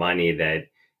all the money that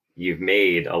you've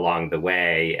made along the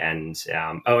way. And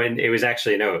and it was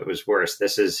actually, no, it was worse.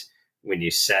 This is when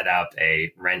you set up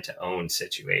a rent to own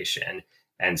situation.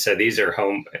 And so these are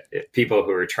people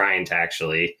who are trying to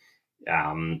actually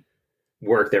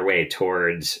work their way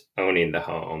towards owning the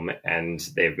home. And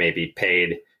they've maybe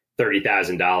paid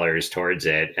 $30,000 towards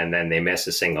it. And then they miss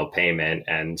a single payment.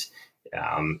 And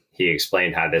he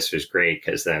explained how this was great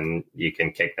because then you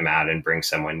can kick them out and bring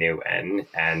someone new in.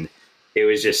 And it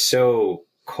was just so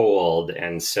cold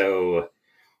and so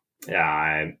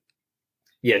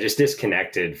just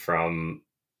disconnected from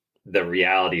the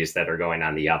realities that are going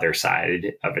on the other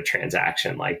side of a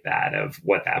transaction like that, of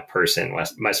what that person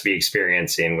must be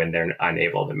experiencing when they're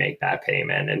unable to make that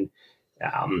payment. And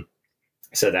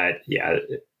so that,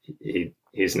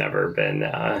 he's never been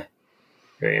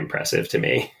very impressive to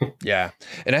me. Yeah.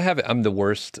 And I'm the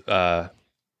worst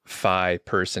FI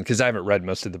person because I haven't read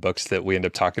most of the books that we end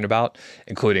up talking about,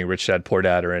 including Rich Dad Poor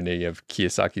Dad or any of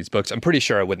Kiyosaki's books. I'm pretty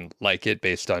sure I wouldn't like it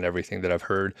based on everything that I've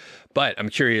heard, but I'm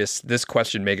curious, this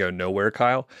question may go nowhere,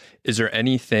 Kyle. Is there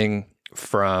anything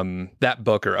from that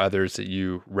book or others that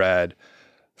you read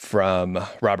from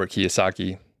Robert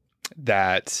Kiyosaki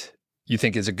that you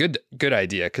think is a good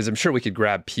idea? Because I'm sure we could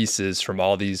grab pieces from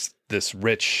all this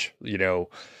rich,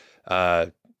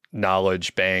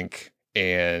 knowledge bank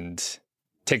and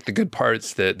take the good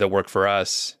parts that work for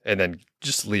us and then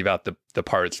just leave out the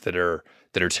parts that are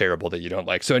terrible that you don't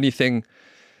like. So anything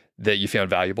that you found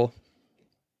valuable?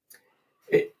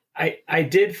 I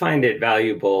did find it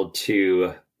valuable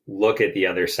to look at the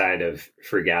other side of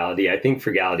frugality. I think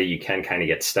frugality, you can kind of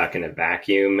get stuck in a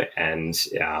vacuum and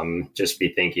just be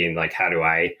thinking like, how do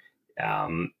I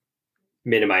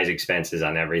minimize expenses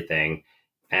on everything?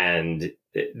 And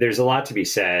there's a lot to be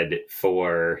said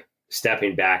for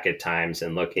stepping back at times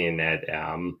and looking at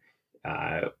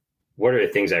what are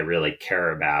the things I really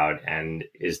care about, and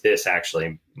is this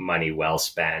actually money well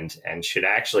spent, and should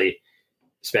I actually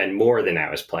spend more than I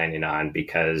was planning on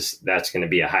because that's going to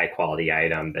be a high quality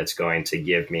item that's going to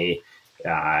give me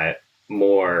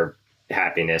more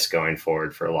happiness going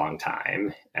forward for a long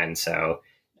time. And so,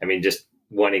 I mean, just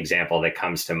one example that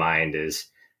comes to mind is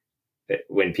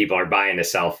when people are buying a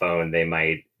cell phone, they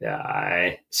might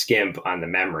skimp on the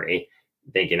memory,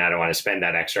 thinking I don't want to spend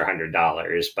that extra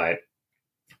 $100. But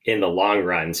in the long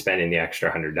run, spending the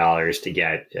extra $100 to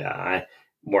get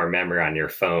more memory on your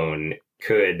phone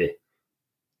could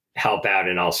help out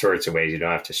in all sorts of ways. You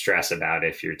don't have to stress about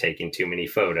if you're taking too many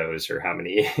photos or how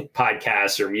many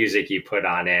podcasts or music you put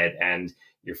on it. And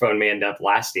your phone may end up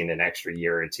lasting an extra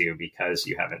year or two because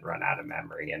you haven't run out of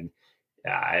memory. And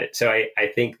so I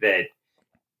think that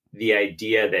the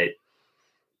idea that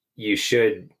you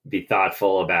should be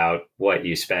thoughtful about what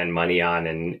you spend money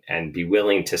on and be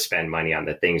willing to spend money on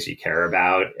the things you care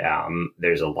about.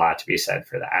 There's a lot to be said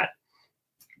for that.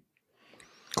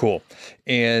 Cool.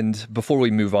 And before we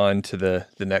move on to the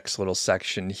next little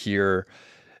section here,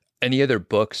 any other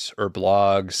books or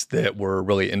blogs that were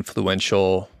really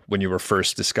influential when you were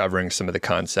first discovering some of the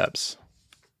concepts?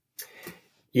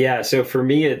 Yeah. So for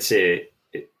me,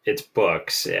 it's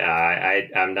books.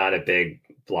 I'm not a big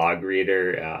blog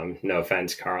reader. No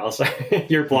offense, Carl. So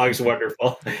your blog's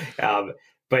wonderful.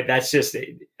 But that's just,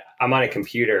 I'm on a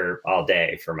computer all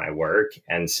day for my work.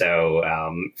 And so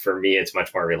for me, it's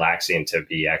much more relaxing to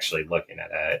be actually looking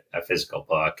at a physical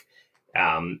book.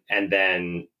 And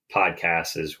then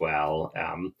podcasts as well.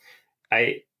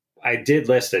 I did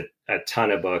list a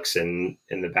ton of books in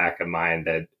the back of mine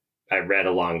that I read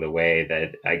along the way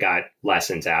that I got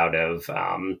lessons out of.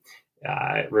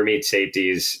 Ramit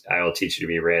Sethi's I Will Teach You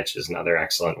to Be Rich is another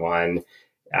excellent one.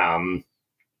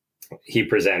 He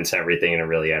presents everything in a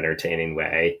really entertaining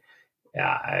way.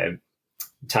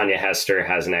 Tanya Hester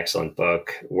has an excellent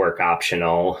book, Work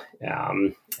Optional,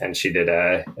 and she did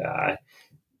a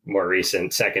more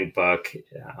recent second book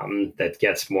that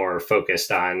gets more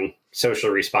focused on social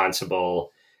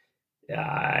responsible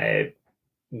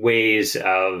ways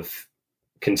of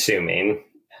consuming.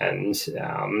 And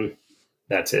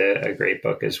that's a great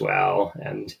book as well.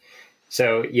 And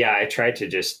so, yeah, I tried to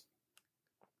just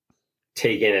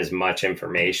take in as much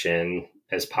information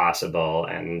as possible.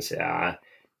 And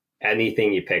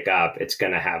anything you pick up, it's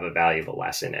going to have a valuable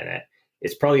lesson in it.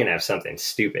 It's probably going to have something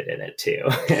stupid in it too.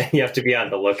 You have to be on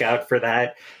the lookout for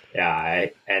that.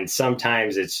 And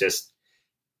sometimes it's just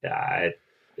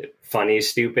funny,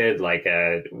 stupid, like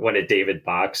one of David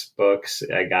Bach's books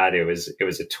I got. It was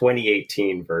a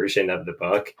 2018 version of the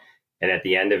book. And at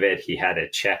the end of it, he had a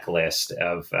checklist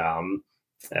of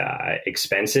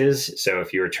expenses. So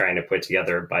if you were trying to put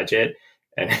together a budget,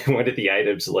 and one of the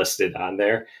items listed on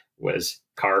there was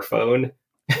car phone.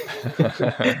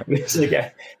 It's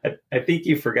like, I think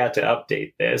you forgot to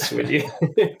update this when you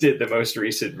did the most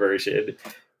recent version.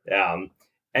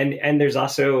 And there's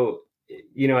also,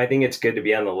 I think it's good to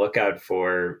be on the lookout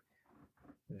for,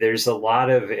 there's a lot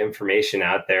of information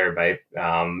out there by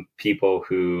people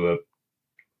who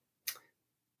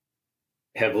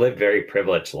have lived very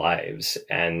privileged lives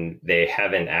and they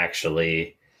haven't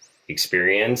actually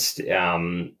experienced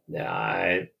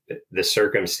the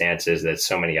circumstances that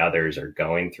so many others are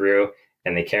going through,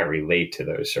 and they can't relate to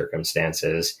those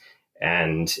circumstances.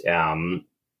 And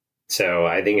so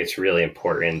I think it's really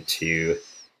important to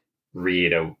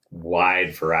read a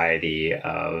wide variety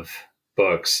of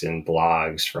books and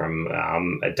blogs from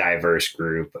a diverse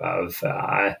group of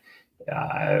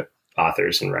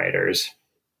authors and writers.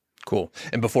 Cool.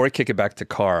 And before I kick it back to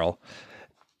Carl,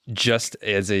 just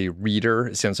as a reader,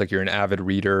 it sounds like you're an avid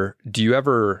reader. Do you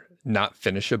ever not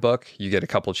finish a book? You get a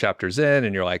couple chapters in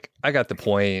and you're like, I got the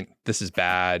point. This is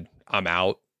bad. I'm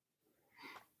out.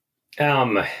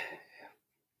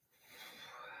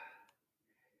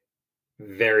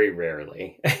 Very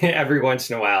rarely. Every once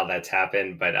in a while that's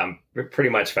happened, but pretty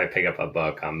much if I pick up a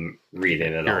book, I'm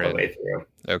reading it all the way through.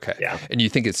 Okay. Yeah. And you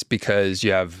think it's because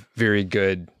you have very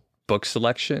good book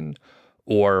selection,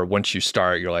 or once you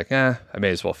start, you're like, I may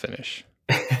as well finish?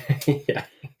 Yeah.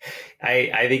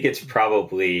 I think it's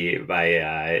probably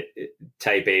my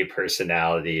type A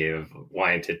personality of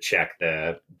wanting to check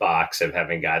the box of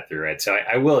having got through it. So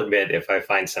I will admit, if I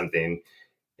find something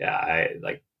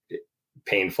like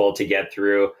painful to get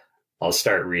through, I'll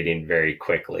start reading very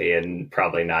quickly and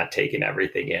probably not taking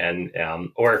everything in.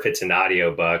 Or if it's an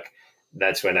audiobook,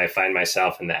 that's when I find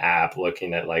myself in the app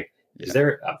looking at like,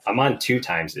 I'm on 2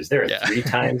 times. Is there a 3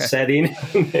 times setting?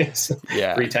 3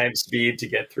 times speed to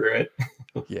get through it.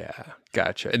 Yeah.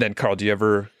 Gotcha. And then Carl, do you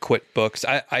ever quit books?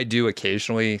 I do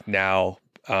occasionally now,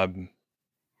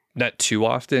 not too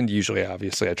often. Usually,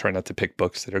 obviously, I try not to pick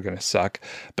books that are going to suck,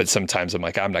 but sometimes I'm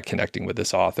like, I'm not connecting with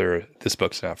this author. This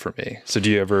book's not for me. So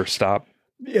do you ever stop?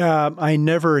 Yeah, I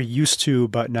never used to,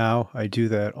 but now I do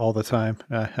that all the time.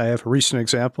 I have a recent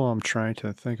example. I'm trying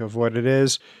to think of what it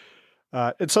is.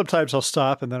 And sometimes I'll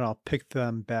stop and then I'll pick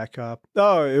them back up.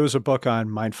 Oh, it was a book on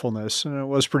mindfulness and it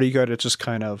was pretty good. It just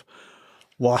kind of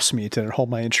lost me. It didn't hold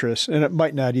my interest. And it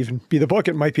might not even be the book.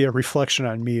 It might be a reflection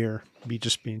on me or me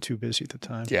just being too busy at the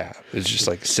time. Yeah. It's just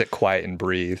like sit quiet and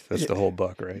breathe. That's the whole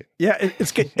book, right? Yeah.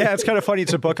 It's kind of funny.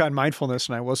 It's a book on mindfulness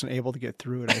and I wasn't able to get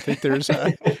through it. I think there's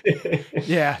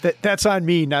that's on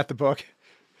me, not the book.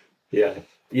 Yeah.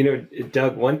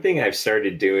 Doug, one thing I've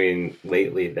started doing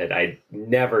lately that I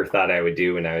never thought I would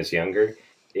do when I was younger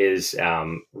is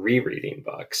rereading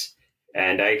books.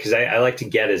 And because I like to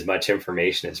get as much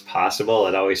information as possible.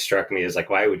 It always struck me as like,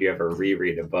 why would you ever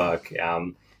reread a book?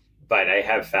 But I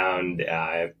have found,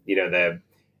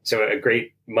 so a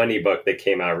great money book that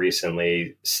came out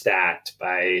recently, Stacked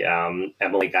by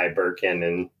Emily Guy Birkin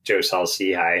and Joe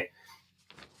Saul-Sehy.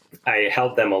 I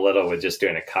helped them a little with just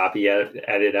doing a copy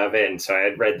edit of it. And so I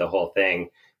had read the whole thing.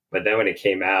 But then when it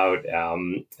came out,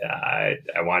 I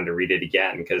wanted to read it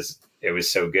again because it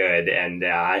was so good. And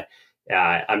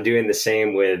I'm doing the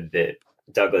same with the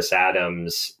Douglas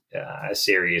Adams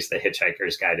series, The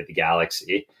Hitchhiker's Guide to the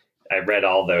Galaxy. I read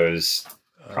all those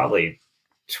probably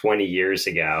 20 years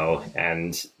ago.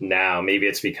 And now maybe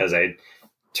it's because I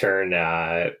turned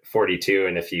 42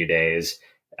 in a few days.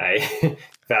 I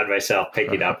found myself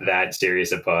picking up that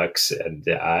series of books and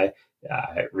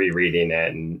rereading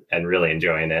it and really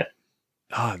enjoying it.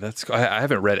 I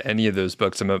haven't read any of those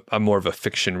books. I'm more of a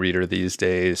fiction reader these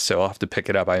days, so I'll have to pick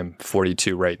it up. I am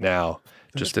 42 right now,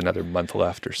 just another month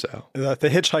left or so. The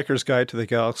Hitchhiker's Guide to the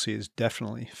Galaxy is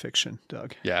definitely fiction,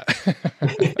 Doug. Yeah.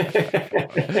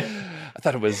 I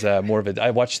thought it was more of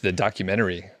I watched the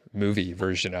documentary movie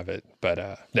version of it, but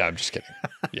no, I'm just kidding.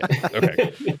 Yeah.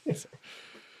 Okay.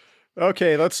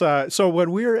 Okay, let's. So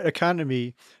when we were at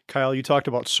Economy, Kyle, you talked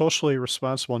about socially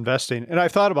responsible investing, and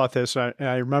I've thought about this, and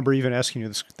I remember even asking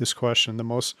you this question. The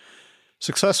most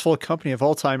successful company of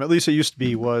all time, at least it used to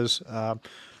be, was the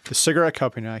cigarette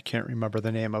company. I can't remember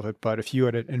the name of it, but if you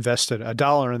had invested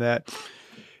 $1 in that,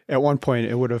 at one point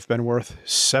it would have been worth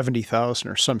 70,000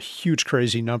 or some huge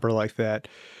crazy number like that.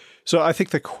 So I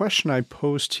think the question I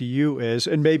pose to you is,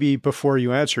 and maybe before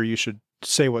you answer, you should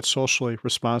say what socially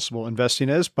responsible investing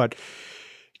is, but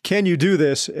can you do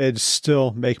this and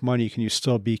still make money? Can you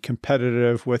still be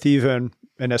competitive with even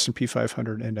an S&P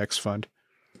 500 index fund?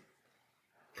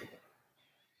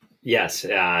 Yes,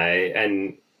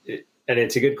 and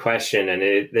it's a good question, and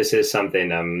this is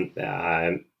something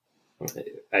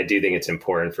I do think it's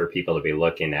important for people to be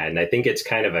looking at, and I think it's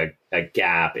kind of a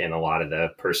gap in a lot of the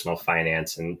personal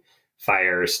finance and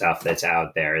FIRE stuff that's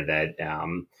out there that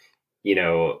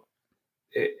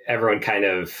everyone kind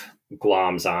of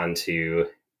gloms onto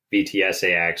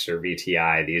VTSAX or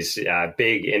VTI, these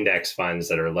big index funds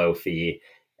that are low fee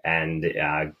and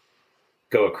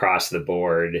go across the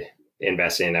board,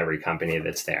 investing in every company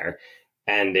that's there.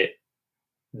 And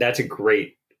that's a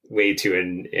great way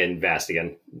to invest.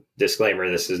 Again, disclaimer,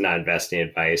 this is not investing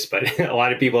advice, but a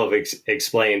lot of people have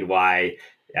explained why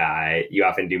you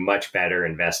often do much better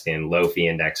investing in low fee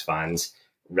index funds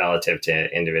relative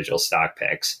to individual stock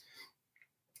picks.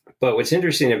 But what's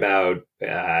interesting about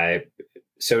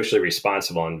socially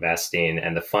responsible investing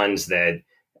and the funds that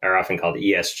are often called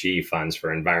ESG funds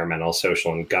for environmental,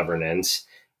 social, and governance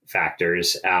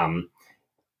factors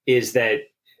is that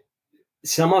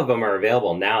some of them are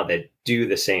available now that do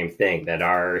the same thing, that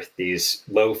are these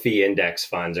low fee index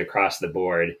funds across the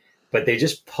board, but they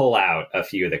just pull out a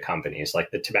few of the companies, like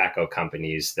the tobacco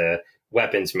companies, the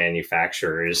weapons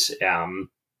manufacturers,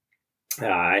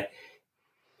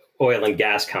 oil and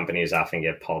gas companies often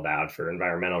get pulled out for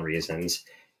environmental reasons.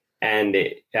 And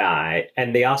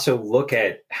they also look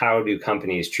at how do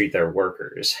companies treat their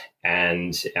workers.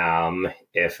 And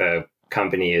if a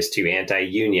company is too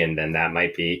anti-union, then that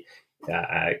might be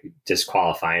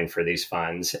disqualifying for these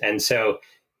funds. And so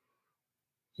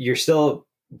you're still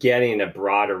getting a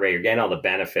broad array, you're getting all the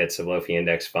benefits of low fee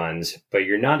index funds, but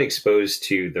you're not exposed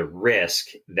to the risk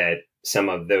that some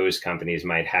of those companies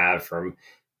might have from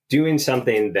doing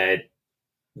something that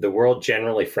the world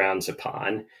generally frowns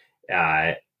upon,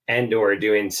 and or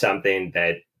doing something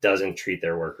that doesn't treat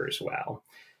their workers well.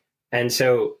 And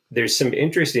so there's some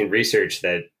interesting research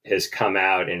that has come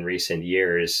out in recent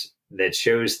years that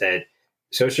shows that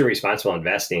socially responsible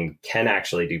investing can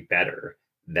actually do better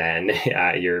than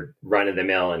your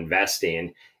run-of-the-mill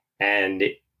investing. And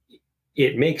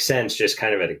it makes sense just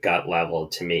kind of at a gut level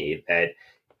to me that,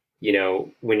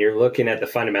 when you're looking at the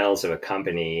fundamentals of a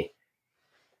company,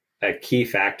 a key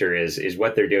factor is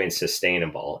what they're doing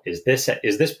sustainable. Is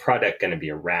this product going to be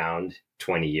around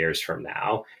 20 years from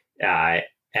now?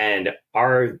 And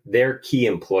are their key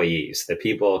employees, the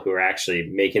people who are actually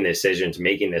making the decisions,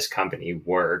 making this company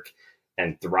work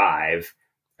and thrive,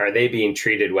 are they being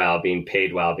treated well, being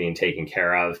paid well, being taken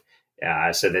care of,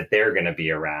 so that they're going to be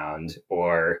around?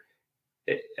 Or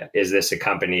is this a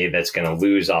company that's going to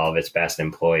lose all of its best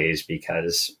employees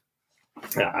because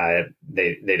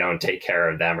they don't take care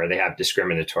of them, or they have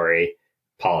discriminatory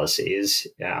policies?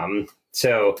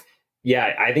 So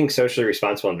yeah, I think socially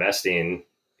responsible investing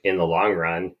in the long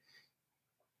run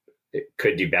it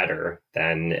could do better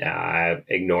than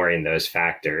ignoring those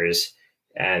factors.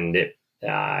 And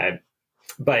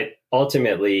but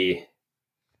ultimately,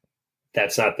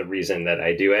 that's not the reason that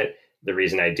I do it. The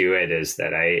reason I do it is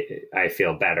that I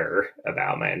feel better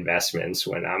about my investments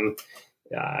when I'm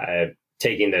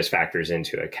taking those factors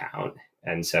into account.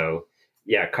 And so,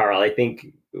 yeah, Carl, I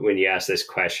think when you asked this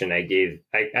question,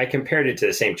 I compared it to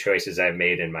the same choices I've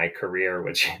made in my career,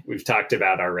 which we've talked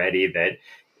about already, that,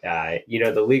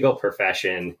 the legal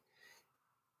profession,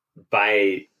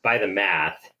 by the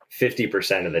math,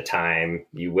 50% of the time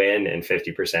you win and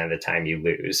 50% of the time you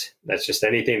lose. That's just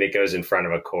anything that goes in front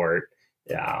of a court.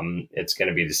 It's going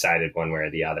to be decided one way or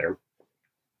the other.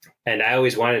 And I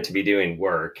always wanted to be doing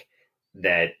work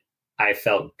that I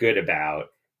felt good about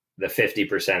the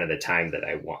 50% of the time that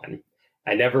I won.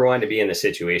 I never wanted to be in a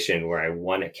situation where I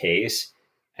won a case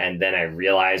and then I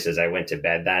realized as I went to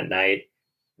bed that night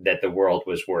that the world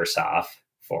was worse off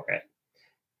for it.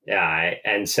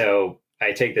 And so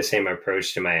I take the same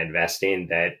approach to my investing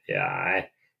that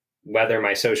whether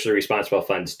my socially responsible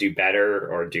funds do better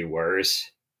or do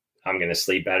worse, I'm going to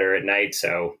sleep better at night.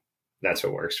 So that's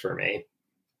what works for me.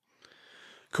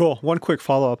 Cool. One quick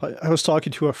follow-up. I was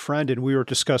talking to a friend and we were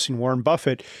discussing Warren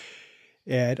Buffett.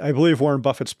 And I believe Warren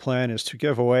Buffett's plan is to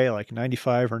give away like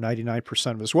 95 or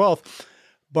 99% of his wealth,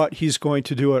 but he's going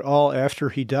to do it all after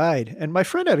he died. And my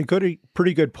friend had a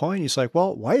pretty good point. He's like,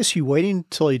 well, why is he waiting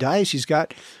till he dies? He's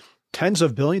got tens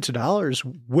of billions of dollars.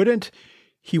 Wouldn't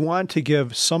he want to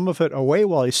give some of it away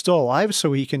while he's still alive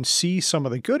so he can see some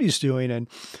of the good he's doing? And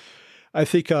I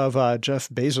think of Jeff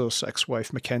Bezos'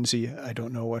 ex-wife, Mackenzie. I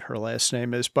don't know what her last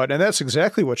name is, and that's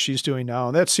exactly what she's doing now.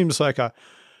 And that seems like a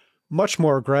much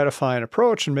more gratifying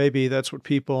approach. And maybe that's what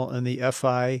people in the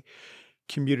FI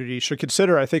community should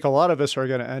consider. I think a lot of us are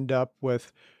going to end up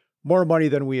with more money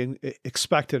than we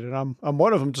expected. And I'm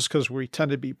one of them just because we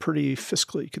tend to be pretty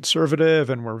fiscally conservative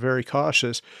and we're very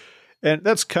cautious. And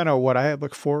that's kind of what I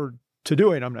look forward to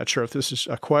doing. I'm not sure if this is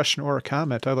a question or a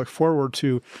comment. I look forward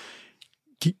to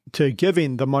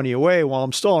giving the money away while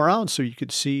I'm still around so you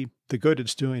could see the good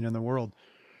it's doing in the world.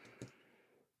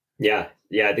 Yeah.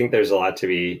 I think there's a lot to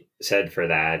be said for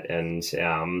that. And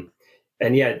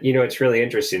yeah, it's really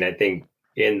interesting. I think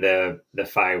in the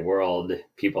FI world,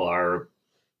 people are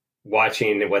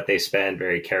watching what they spend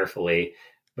very carefully,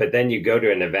 but then you go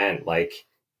to an event like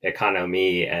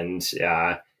Economy and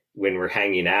when we're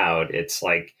hanging out, it's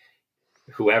like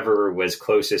whoever was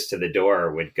closest to the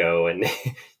door would go and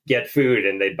get food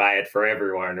and they'd buy it for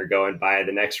everyone, or go and buy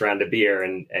the next round of beer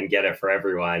and get it for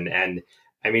everyone. And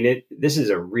I mean, this is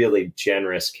a really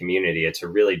generous community. It's a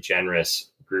really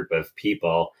generous group of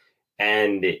people.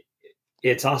 And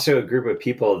it's also a group of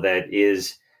people that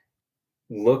is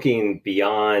looking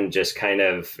beyond just kind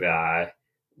of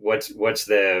what's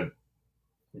the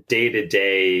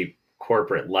day-to-day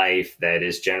corporate life that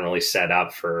is generally set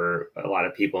up for a lot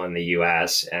of people in the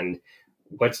US, and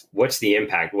what's the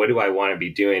impact? What do I want to be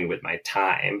doing with my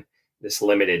time, this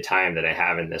limited time that I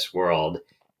have in this world?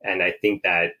 And I think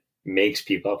that makes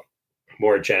people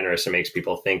more generous and makes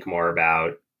people think more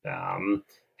about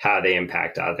how they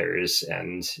impact others.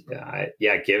 And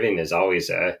giving is always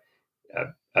a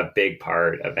big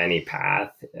part of any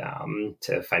path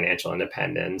to financial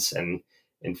independence. And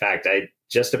in fact,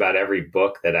 just about every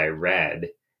book that I read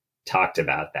talked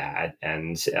about that,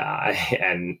 and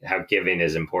how giving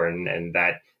is important, and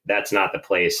that's not the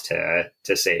place to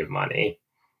save money.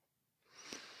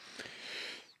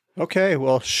 Okay,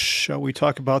 well, shall we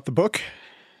talk about the book?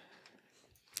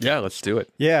 Yeah, let's do it.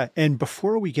 Yeah, and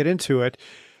before we get into it,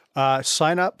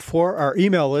 sign up for our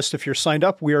email list. If you're signed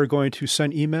up, we are going to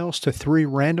send emails to 3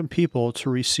 random people to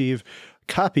receive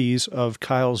copies of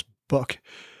Kyle's book.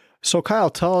 So Kyle,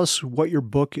 tell us what your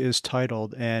book is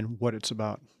titled and what it's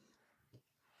about.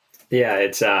 Yeah,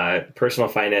 it's Personal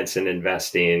Finance and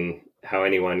Investing, How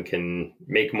Anyone Can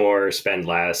Make More, Spend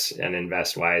Less, and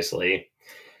Invest Wisely.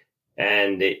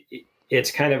 And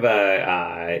it's kind of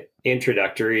a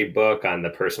introductory book on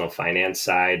the personal finance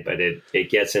side, but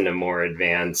it gets into more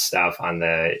advanced stuff on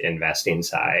the investing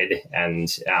side.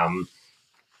 And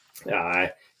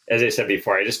as I said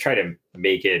before, I just try to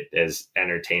make it as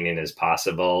entertaining as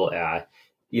possible.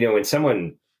 When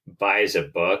someone buys a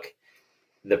book,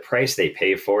 the price they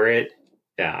pay for it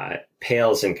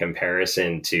pales in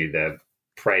comparison to the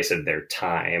price of their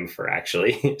time for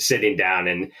actually sitting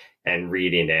down and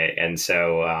reading it. And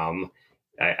so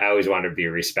I always want to be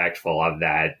respectful of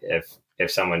that.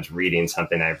 If someone's reading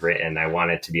something I've written, I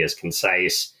want it to be as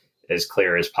concise, as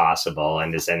clear as possible,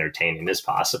 and as entertaining as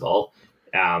possible.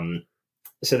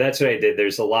 So that's what I did.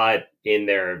 There's a lot in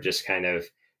there of just kind of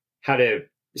how to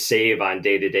save on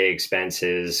day-to-day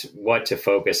expenses, what to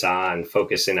focus on,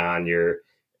 focusing on your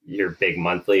big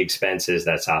monthly expenses.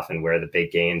 That's often where the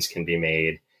big gains can be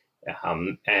made.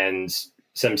 And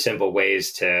some simple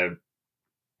ways to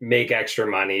make extra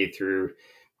money through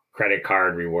credit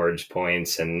card rewards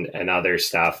points and other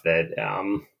stuff that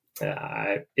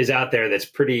is out there that's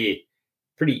pretty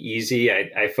easy.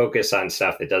 I focus on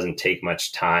stuff that doesn't take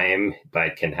much time,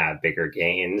 but can have bigger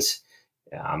gains.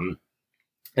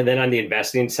 And then on the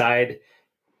investing side,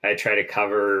 I try to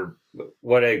cover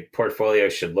what a portfolio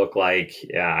should look like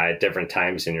at different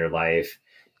times in your life,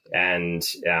 and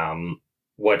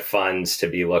what funds to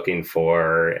be looking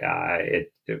for.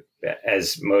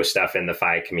 As most stuff in the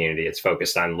FI community, it's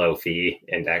focused on low fee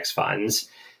index funds.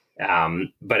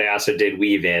 But I also did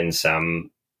weave in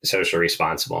some social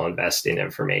responsible investing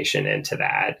information into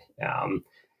that.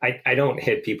 I don't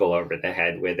hit people over the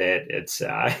head with it. It's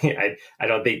I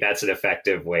don't think that's an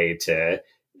effective way to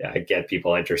get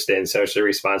people interested in socially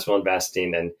responsible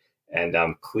investing. And And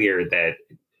I'm clear that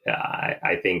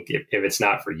I think if it's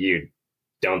not for you,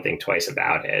 don't think twice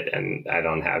about it. And I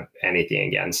don't have anything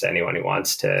against anyone who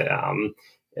wants to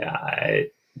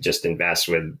just invest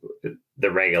with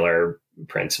the regular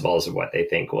principles of what they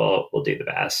think will do the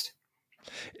best.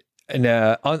 And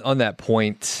on that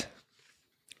point,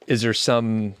 is there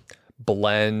some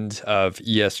blend of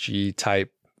ESG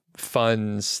type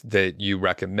funds that you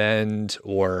recommend,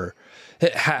 or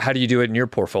how do you do it in your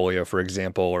portfolio, for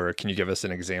example, or can you give us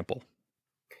an example?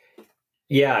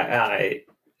 Yeah.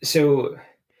 So,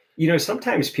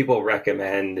 sometimes people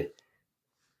recommend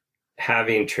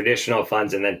having traditional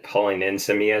funds and then pulling in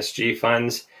some ESG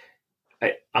funds.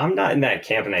 I'm not in that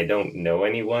camp, and I don't know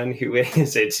anyone who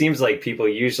is. It seems like people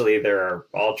usually they're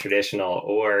all traditional,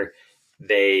 or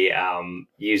they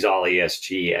use all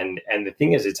ESG. And the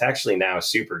thing is, it's actually now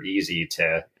super easy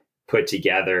to put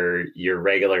together your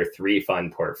regular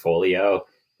 3-fund portfolio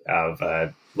of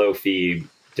a low-fee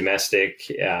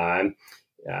domestic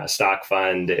stock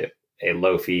fund, a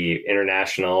low-fee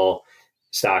international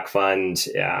stock fund,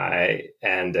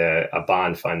 and a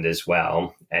bond fund as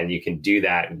well. And you can do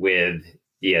that with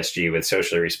ESG, with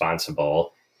socially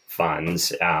responsible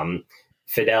funds.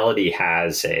 Fidelity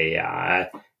has a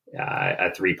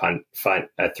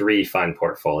 3-fund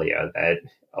portfolio that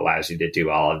allows you to do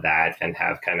all of that and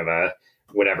have kind of a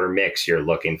whatever mix you're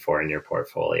looking for in your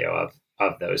portfolio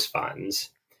of those funds.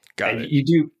 Got and it.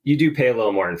 You do pay a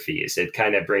little more in fees. It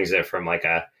kind of brings it from like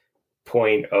a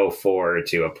 0.04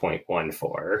 to a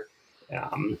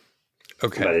 0.14.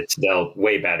 Okay. But it's still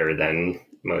way better than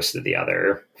most of the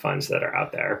other funds that are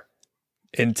out there.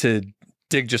 And to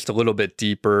dig just a little bit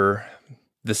deeper,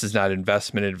 this is not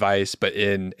investment advice, but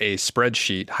in a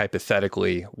spreadsheet,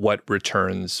 hypothetically, what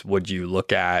returns would you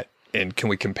look at? And can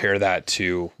we compare that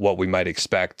to what we might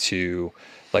expect to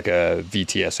like a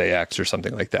VTSAX or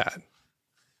something like that?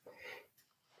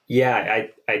 Yeah,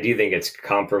 I do think it's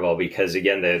comparable because,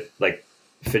 again,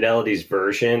 Fidelity's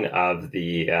version of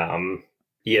the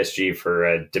ESG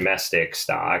for domestic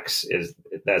stocks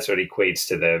that's what equates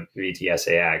to the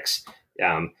VTSAX.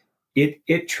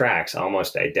 It tracks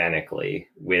almost identically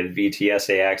with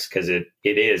VTSAX because it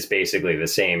is basically the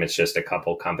same. It's just a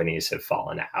couple companies have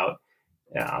fallen out.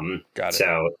 Got it.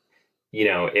 So,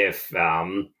 if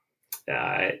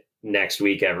next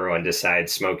week everyone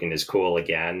decides smoking is cool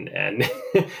again and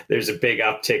there's a big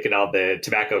uptick in all the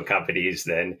tobacco companies,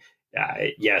 then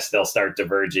yes, they'll start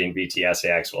diverging.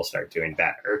 VTSAX will start doing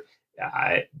better.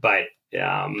 But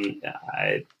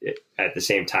at the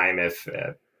same time, if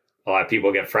a lot of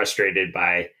people get frustrated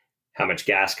by how much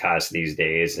gas costs these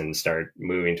days and start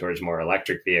moving towards more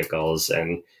electric vehicles,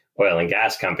 and oil and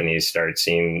gas companies start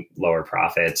seeing lower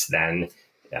profits, then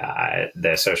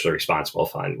the socially responsible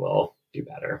fund will do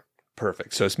better.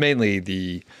 Perfect. So it's mainly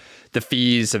the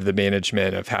fees of the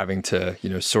management of having to,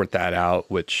 sort that out,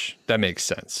 which that makes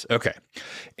sense. Okay.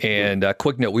 And a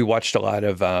quick note, we watched a lot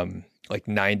of like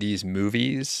 90s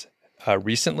movies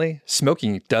recently.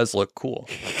 Smoking does look cool.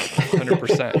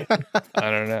 100%.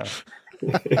 I don't know.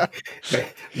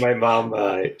 My mom,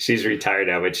 she's retired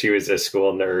now, but she was a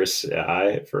school nurse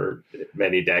for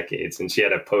many decades. And she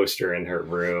had a poster in her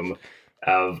room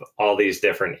of all these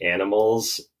different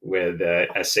animals with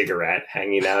a cigarette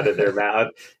hanging out of their mouth.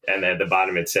 And at the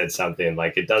bottom, it said something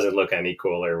like, it doesn't look any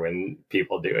cooler when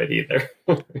people do it either.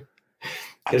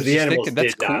 Because the animals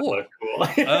did not look cool.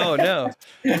 Oh, no.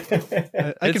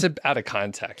 It's out of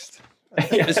context.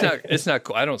 It's not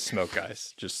cool. I don't smoke,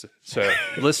 guys. Just so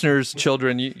listeners,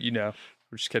 children, we're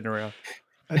just kidding around.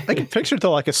 I can picture it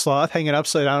though, like a sloth hanging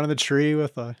upside down in the tree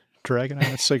with a dragging on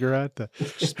a cigarette.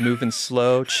 Just moving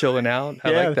slow, chilling out.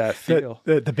 I like that feel.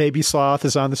 The baby sloth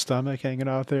is on the stomach hanging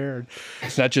out there.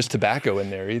 It's not just tobacco in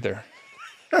there either.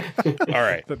 All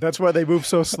right. That's why they move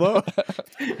so slow.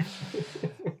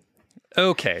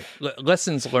 Okay.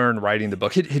 Lessons learned writing the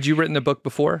book. Had you written the book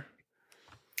before?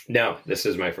 No, this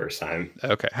is my first time.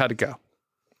 Okay. How'd it go?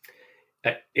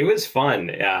 It was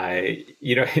fun. I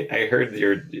heard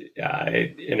your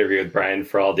interview with Brian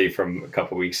Feraldi from a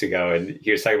couple weeks ago, and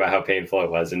he was talking about how painful it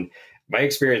was. And my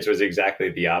experience was exactly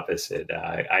the opposite.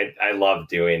 I loved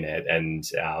doing it, and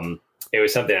it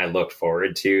was something I looked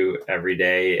forward to every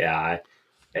day.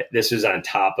 This was on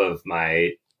top of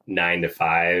my 9 to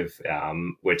 5,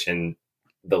 which in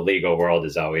the legal world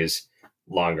is always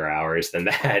longer hours than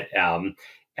that.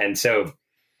 And so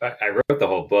I wrote the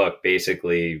whole book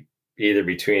basically either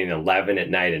between 11 at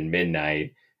night and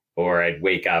midnight, or I'd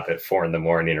wake up at 4 a.m.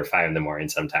 or 5 a.m.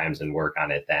 sometimes and work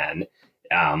on it then.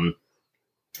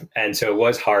 And so it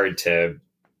was hard to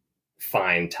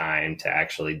find time to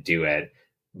actually do it.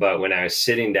 But when I was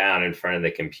sitting down in front of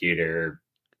the computer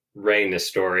writing a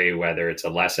story, whether it's a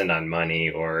lesson on money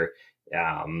or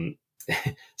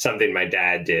something my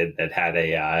dad did that had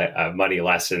a money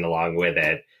lesson along with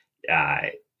it.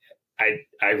 I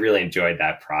really enjoyed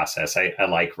that process. I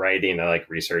like writing, I like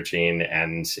researching,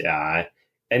 and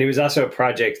it was also a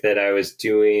project that I was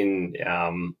doing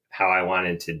how I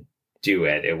wanted to do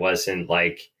it. It wasn't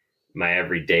like my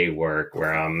everyday work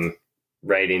where I'm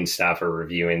writing stuff or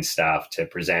reviewing stuff to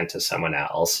present to someone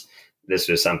else. This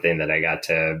was something that I got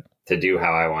to do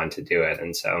how I wanted to do it,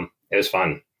 and so it was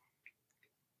fun.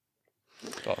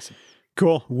 Awesome.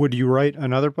 Cool. Would you write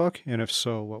another book? And if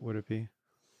so, what would it be?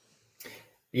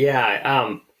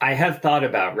 Yeah, I have thought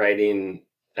about writing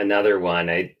another one.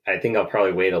 I think I'll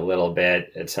probably wait a little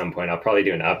bit at some point. I'll probably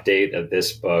do an update of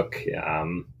this book,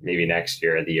 maybe next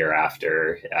year or the year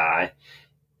after.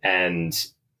 And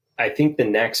I think the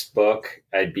next book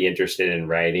I'd be interested in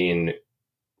writing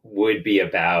would be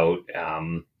about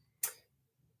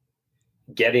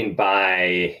getting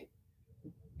by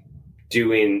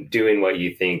doing what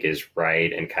you think is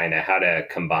right and kind of how to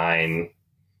combine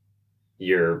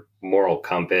your moral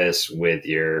compass with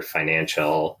your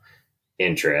financial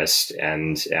interest.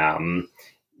 And,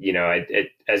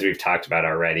 as we've talked about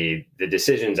already, the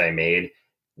decisions I made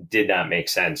did not make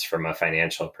sense from a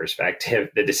financial perspective.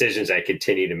 The decisions I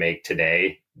continue to make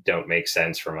today don't make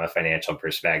sense from a financial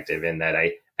perspective, in that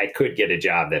I could get a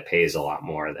job that pays a lot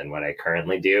more than what I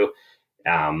currently do.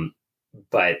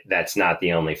 But that's not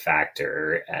the only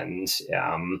factor. And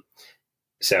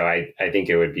so I think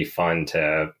it would be fun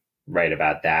to write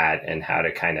about that and how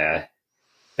to kind of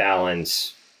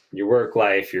balance your work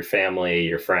life, your family,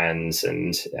 your friends,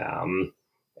 and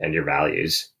your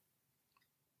values.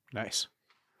 Nice.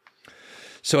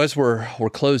 So as we're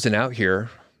closing out here,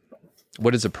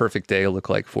 what does a perfect day look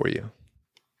like for you?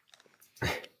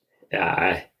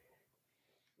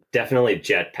 Definitely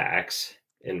jetpacks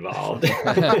involved.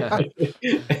 I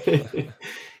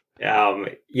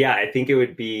think it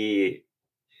would be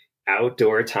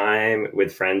outdoor time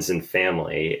with friends and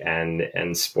family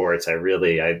and sports. I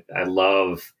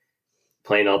love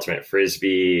playing ultimate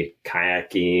frisbee,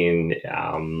 kayaking,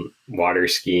 water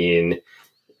skiing,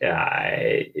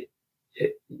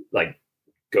 like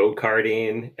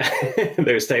go-karting,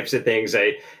 those types of things.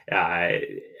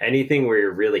 Anything where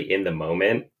you're really in the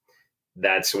moment,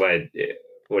 that's what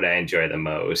I enjoy the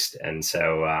most. And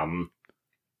so,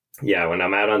 when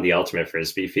I'm out on the ultimate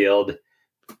frisbee field,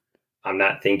 I'm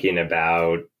not thinking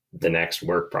about the next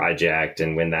work project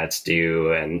and when that's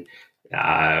due and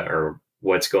or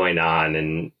what's going on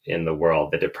in the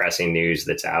world, the depressing news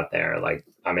that's out there. Like,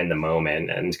 I'm in the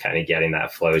moment and kind of getting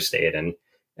that flow state, and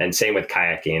same with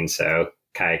kayaking. So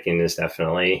kayaking is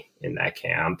definitely in that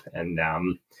camp, and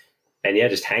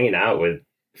just hanging out with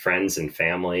friends and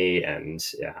family and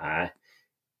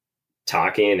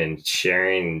talking and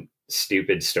sharing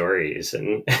stupid stories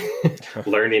and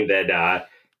learning that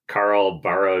Carl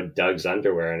borrowed Doug's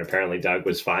underwear, and apparently Doug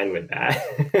was fine with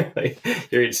that. Like,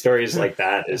 hearing stories like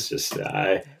that is just,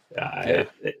 I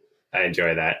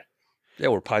enjoy that. Yeah,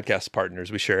 we're podcast partners.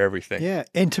 We share everything. Yeah,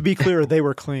 and to be clear, they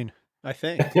were clean, I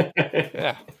think.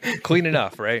 Yeah, clean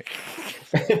enough, right?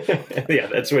 Yeah,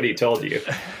 that's what he told you.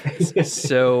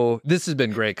 So this has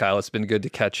been great, Kyle. It's been good to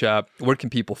catch up. Where can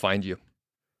people find you?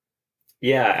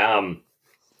 Yeah,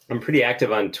 I'm pretty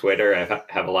active on Twitter. I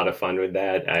have a lot of fun with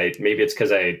that. Maybe it's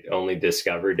because I only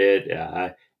discovered it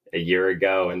a year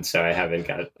ago, and so I haven't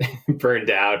got burned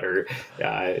out or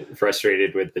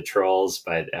frustrated with the trolls.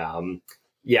 But I'm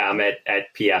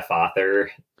at PF Author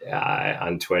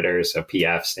on Twitter. So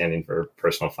PF standing for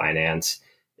personal finance.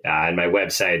 And my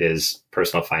website is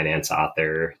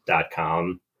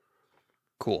personalfinanceauthor.com.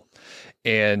 Cool.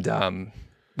 And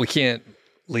we can't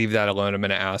leave that alone. I'm going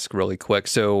to ask really quick.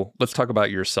 So let's talk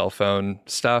about your cell phone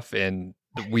stuff. And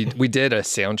we did a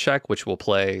sound check, which we'll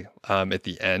play at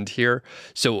the end here.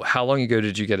 So how long ago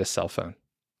did you get a cell phone?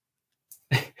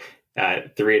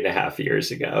 3.5 years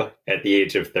ago, at the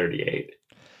age of 38.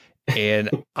 And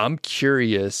I'm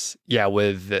curious,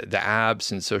 with the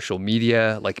apps and social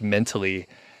media, like mentally,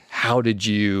 how did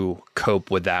you cope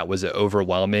with that? Was it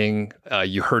overwhelming?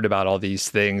 You heard about all these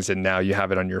things and now you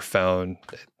have it on your phone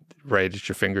right at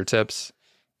your fingertips?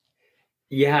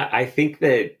 Yeah, I think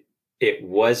that it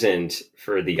wasn't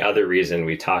for the other reason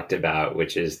we talked about,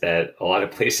 which is that a lot of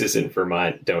places in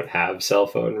Vermont don't have cell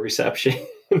phone reception.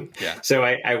 Yeah. So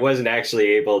I wasn't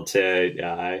actually able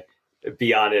to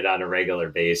be on it on a regular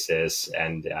basis.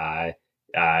 And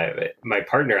my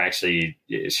partner, actually,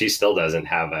 she still doesn't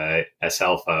have a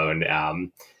cell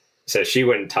phone. So she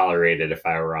wouldn't tolerate it if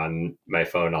I were on my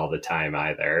phone all the time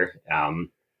either.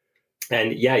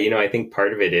 I think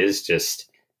part of it is just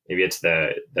maybe it's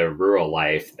the rural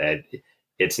life that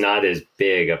it's not as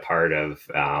big a part of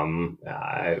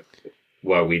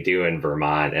what we do in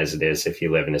Vermont as it is if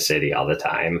you live in a city all the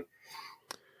time.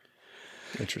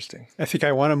 Interesting. I think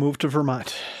I want to move to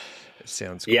Vermont. It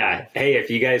sounds cool. Yeah. Hey, if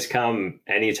you guys come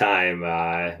anytime,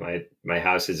 my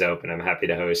house is open. I'm happy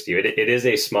to host you. It is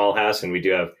a small house, and we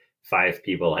do have 5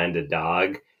 people and a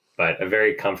dog, but a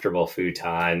very comfortable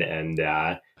futon, and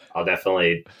I'll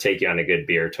definitely take you on a good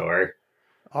beer tour.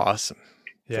 Awesome.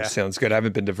 Yeah. That sounds good. I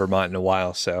haven't been to Vermont in a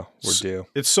while, so we're due.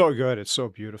 It's so good. It's so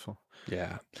beautiful.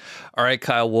 Yeah. All right,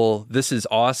 Kyle. Well, this is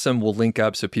awesome. We'll link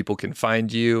up so people can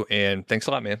find you. And thanks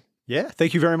a lot, man. Yeah.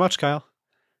 Thank you very much, Kyle.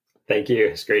 Thank you.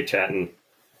 It's great chatting.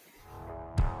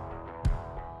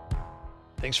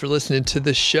 Thanks for listening to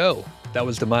the show. That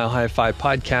was the Mile High 5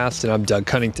 podcast, and I'm Doug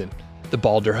Cunnington, the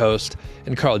Balder host,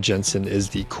 and Carl Jensen is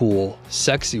the cool,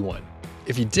 sexy one.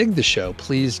 If you dig the show,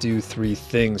 please do 3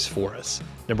 things for us.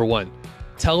 Number 1,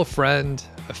 tell a friend,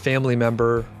 a family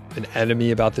member, an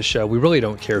enemy about the show. We really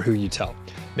don't care who you tell.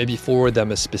 Maybe forward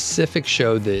them a specific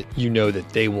show that you know that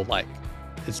they will like.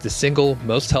 It's the single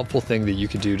most helpful thing that you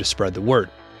can do to spread the word.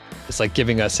 It's like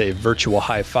giving us a virtual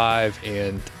high five,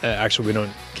 and actually we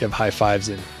don't give high fives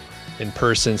in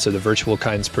person, so the virtual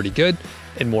kind's pretty good.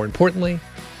 And more importantly,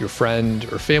 your friend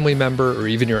or family member or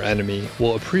even your enemy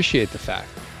will appreciate the fact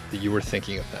that you were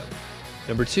thinking of them.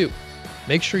 Number 2,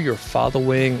 make sure you're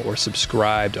following or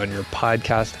subscribed on your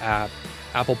podcast app,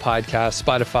 Apple Podcasts,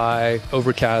 Spotify,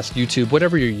 Overcast, YouTube,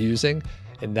 whatever you're using,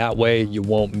 and that way you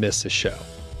won't miss a show.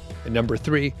 And number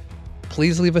 3,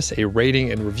 please leave us a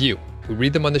rating and review. We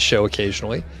read them on the show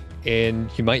occasionally,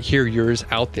 and you might hear yours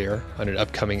out there on an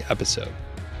upcoming episode.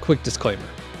 Quick disclaimer,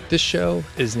 this show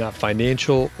is not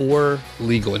financial or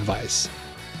legal advice.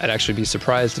 I'd actually be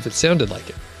surprised if it sounded like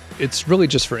it. It's really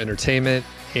just for entertainment,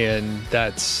 and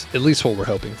that's at least what we're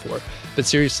hoping for. But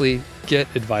seriously, get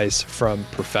advice from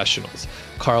professionals.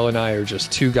 Carl and I are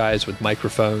just 2 guys with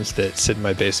microphones that sit in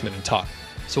my basement and talk.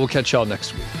 So we'll catch y'all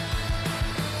next week.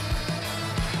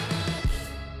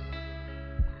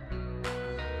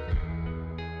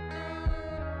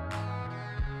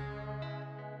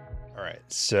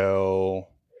 So,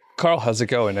 Carl, how's it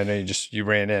going? I know you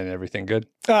ran in. Everything good?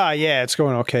 Yeah, it's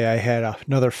going okay. I had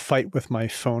another fight with my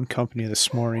phone company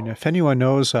this morning. If anyone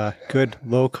knows a good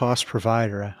low-cost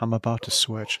provider, I'm about to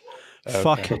switch. Okay.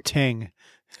 Fuck Ting.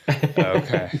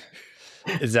 Okay.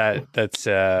 It's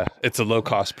a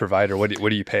low-cost provider. What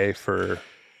do you pay for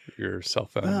your cell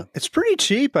phone? It's pretty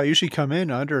cheap. I usually come in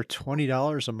under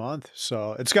 $20 a month.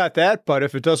 So it's got that, but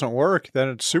if it doesn't work, then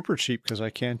it's super cheap because I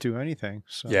can't do anything.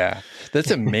 So. Yeah,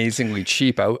 that's amazingly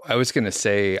cheap. I was going to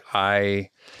say,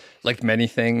 like many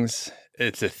things,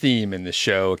 it's a theme in the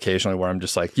show occasionally where I'm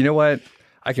just like, you know what?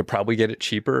 I could probably get it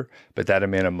cheaper, but that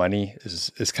amount of money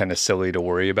is kind of silly to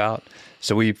worry about.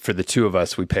 So for the 2 of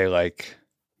us, we pay like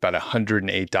about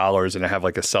 $108, and I have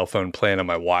like a cell phone plan on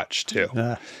my watch too.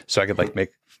 So I could like make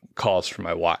calls from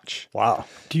my watch. Wow.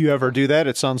 Do you ever do that?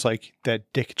 It sounds like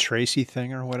that Dick Tracy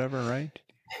thing or whatever, right?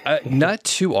 Not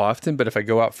too often, but if I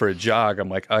go out for a jog, I'm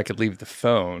like, I could leave the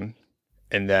phone.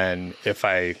 And then if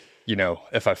I've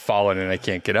fallen and I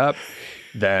can't get up,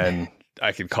 then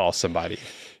I could call somebody.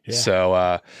 Yeah.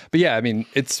 So, but yeah, I mean,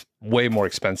 it's way more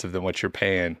expensive than what you're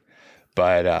paying,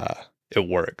 but it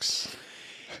works.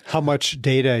 How much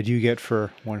data do you get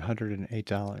for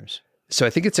 $108? So I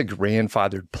think it's a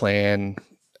grandfathered plan,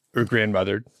 or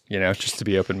grandmothered, just to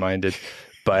be open-minded.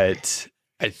 But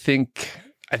I think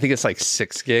it's like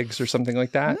 6 gigs or something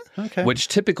like that. Okay. Which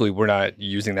typically we're not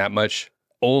using that much,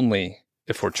 only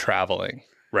if we're traveling,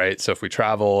 right? So if we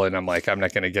travel and I'm like, I'm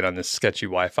not going to get on this sketchy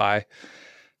Wi-Fi,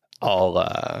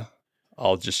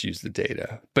 I'll just use the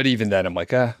data. But even then, I'm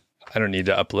like, I don't need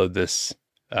to upload this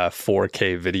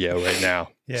 4K video right now.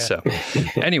 Yeah. So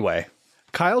anyway.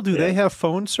 Kyle, do they have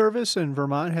phone service in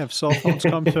Vermont? Have cell phones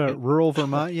come to rural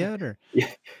Vermont yet? Or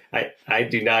I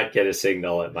do not get a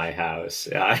signal at my house.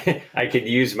 I could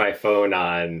use my phone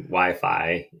on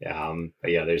Wi-Fi,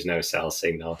 but yeah, there's no cell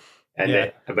signal.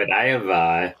 And but I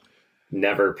have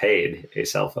never paid a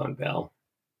cell phone bill.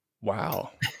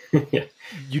 Wow. Yeah.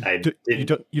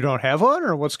 You don't have one,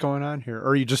 or what's going on here?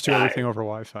 Or you just do everything over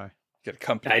Wi-Fi? Get a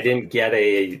company. I didn't get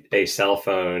a cell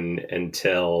phone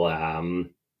until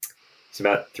it's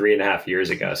about 3.5 years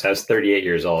ago. So I was 38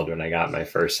 years old when I got my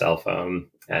first cell phone,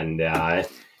 and and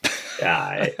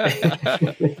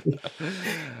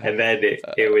then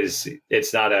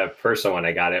it's not a personal one.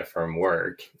 I got it from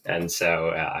work, and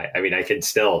so I mean I could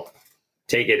still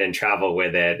take it and travel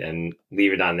with it and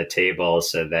leave it on the table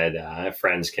so that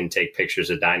friends can take pictures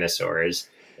of dinosaurs.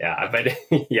 Yeah, but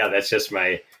yeah, that's just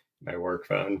my work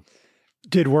phone.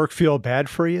 Did work feel bad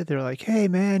for you? They're like, hey,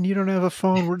 man, you don't have a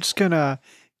phone. We're just going to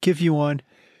give you one.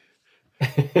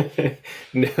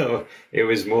 No, it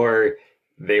was more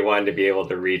they wanted to be able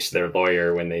to reach their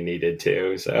lawyer when they needed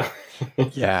to. So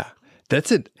Yeah,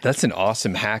 that's an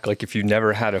awesome hack. Like if you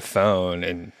never had a phone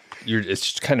and it's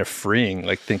just kind of freeing,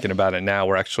 like thinking about it now.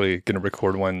 We're actually going to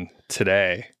record one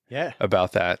today. Yeah.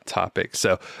 About that topic.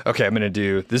 So, okay,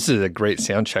 this is a great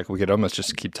sound check. We could almost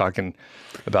just keep talking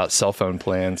about cell phone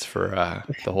plans for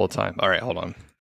the whole time. All right, hold on.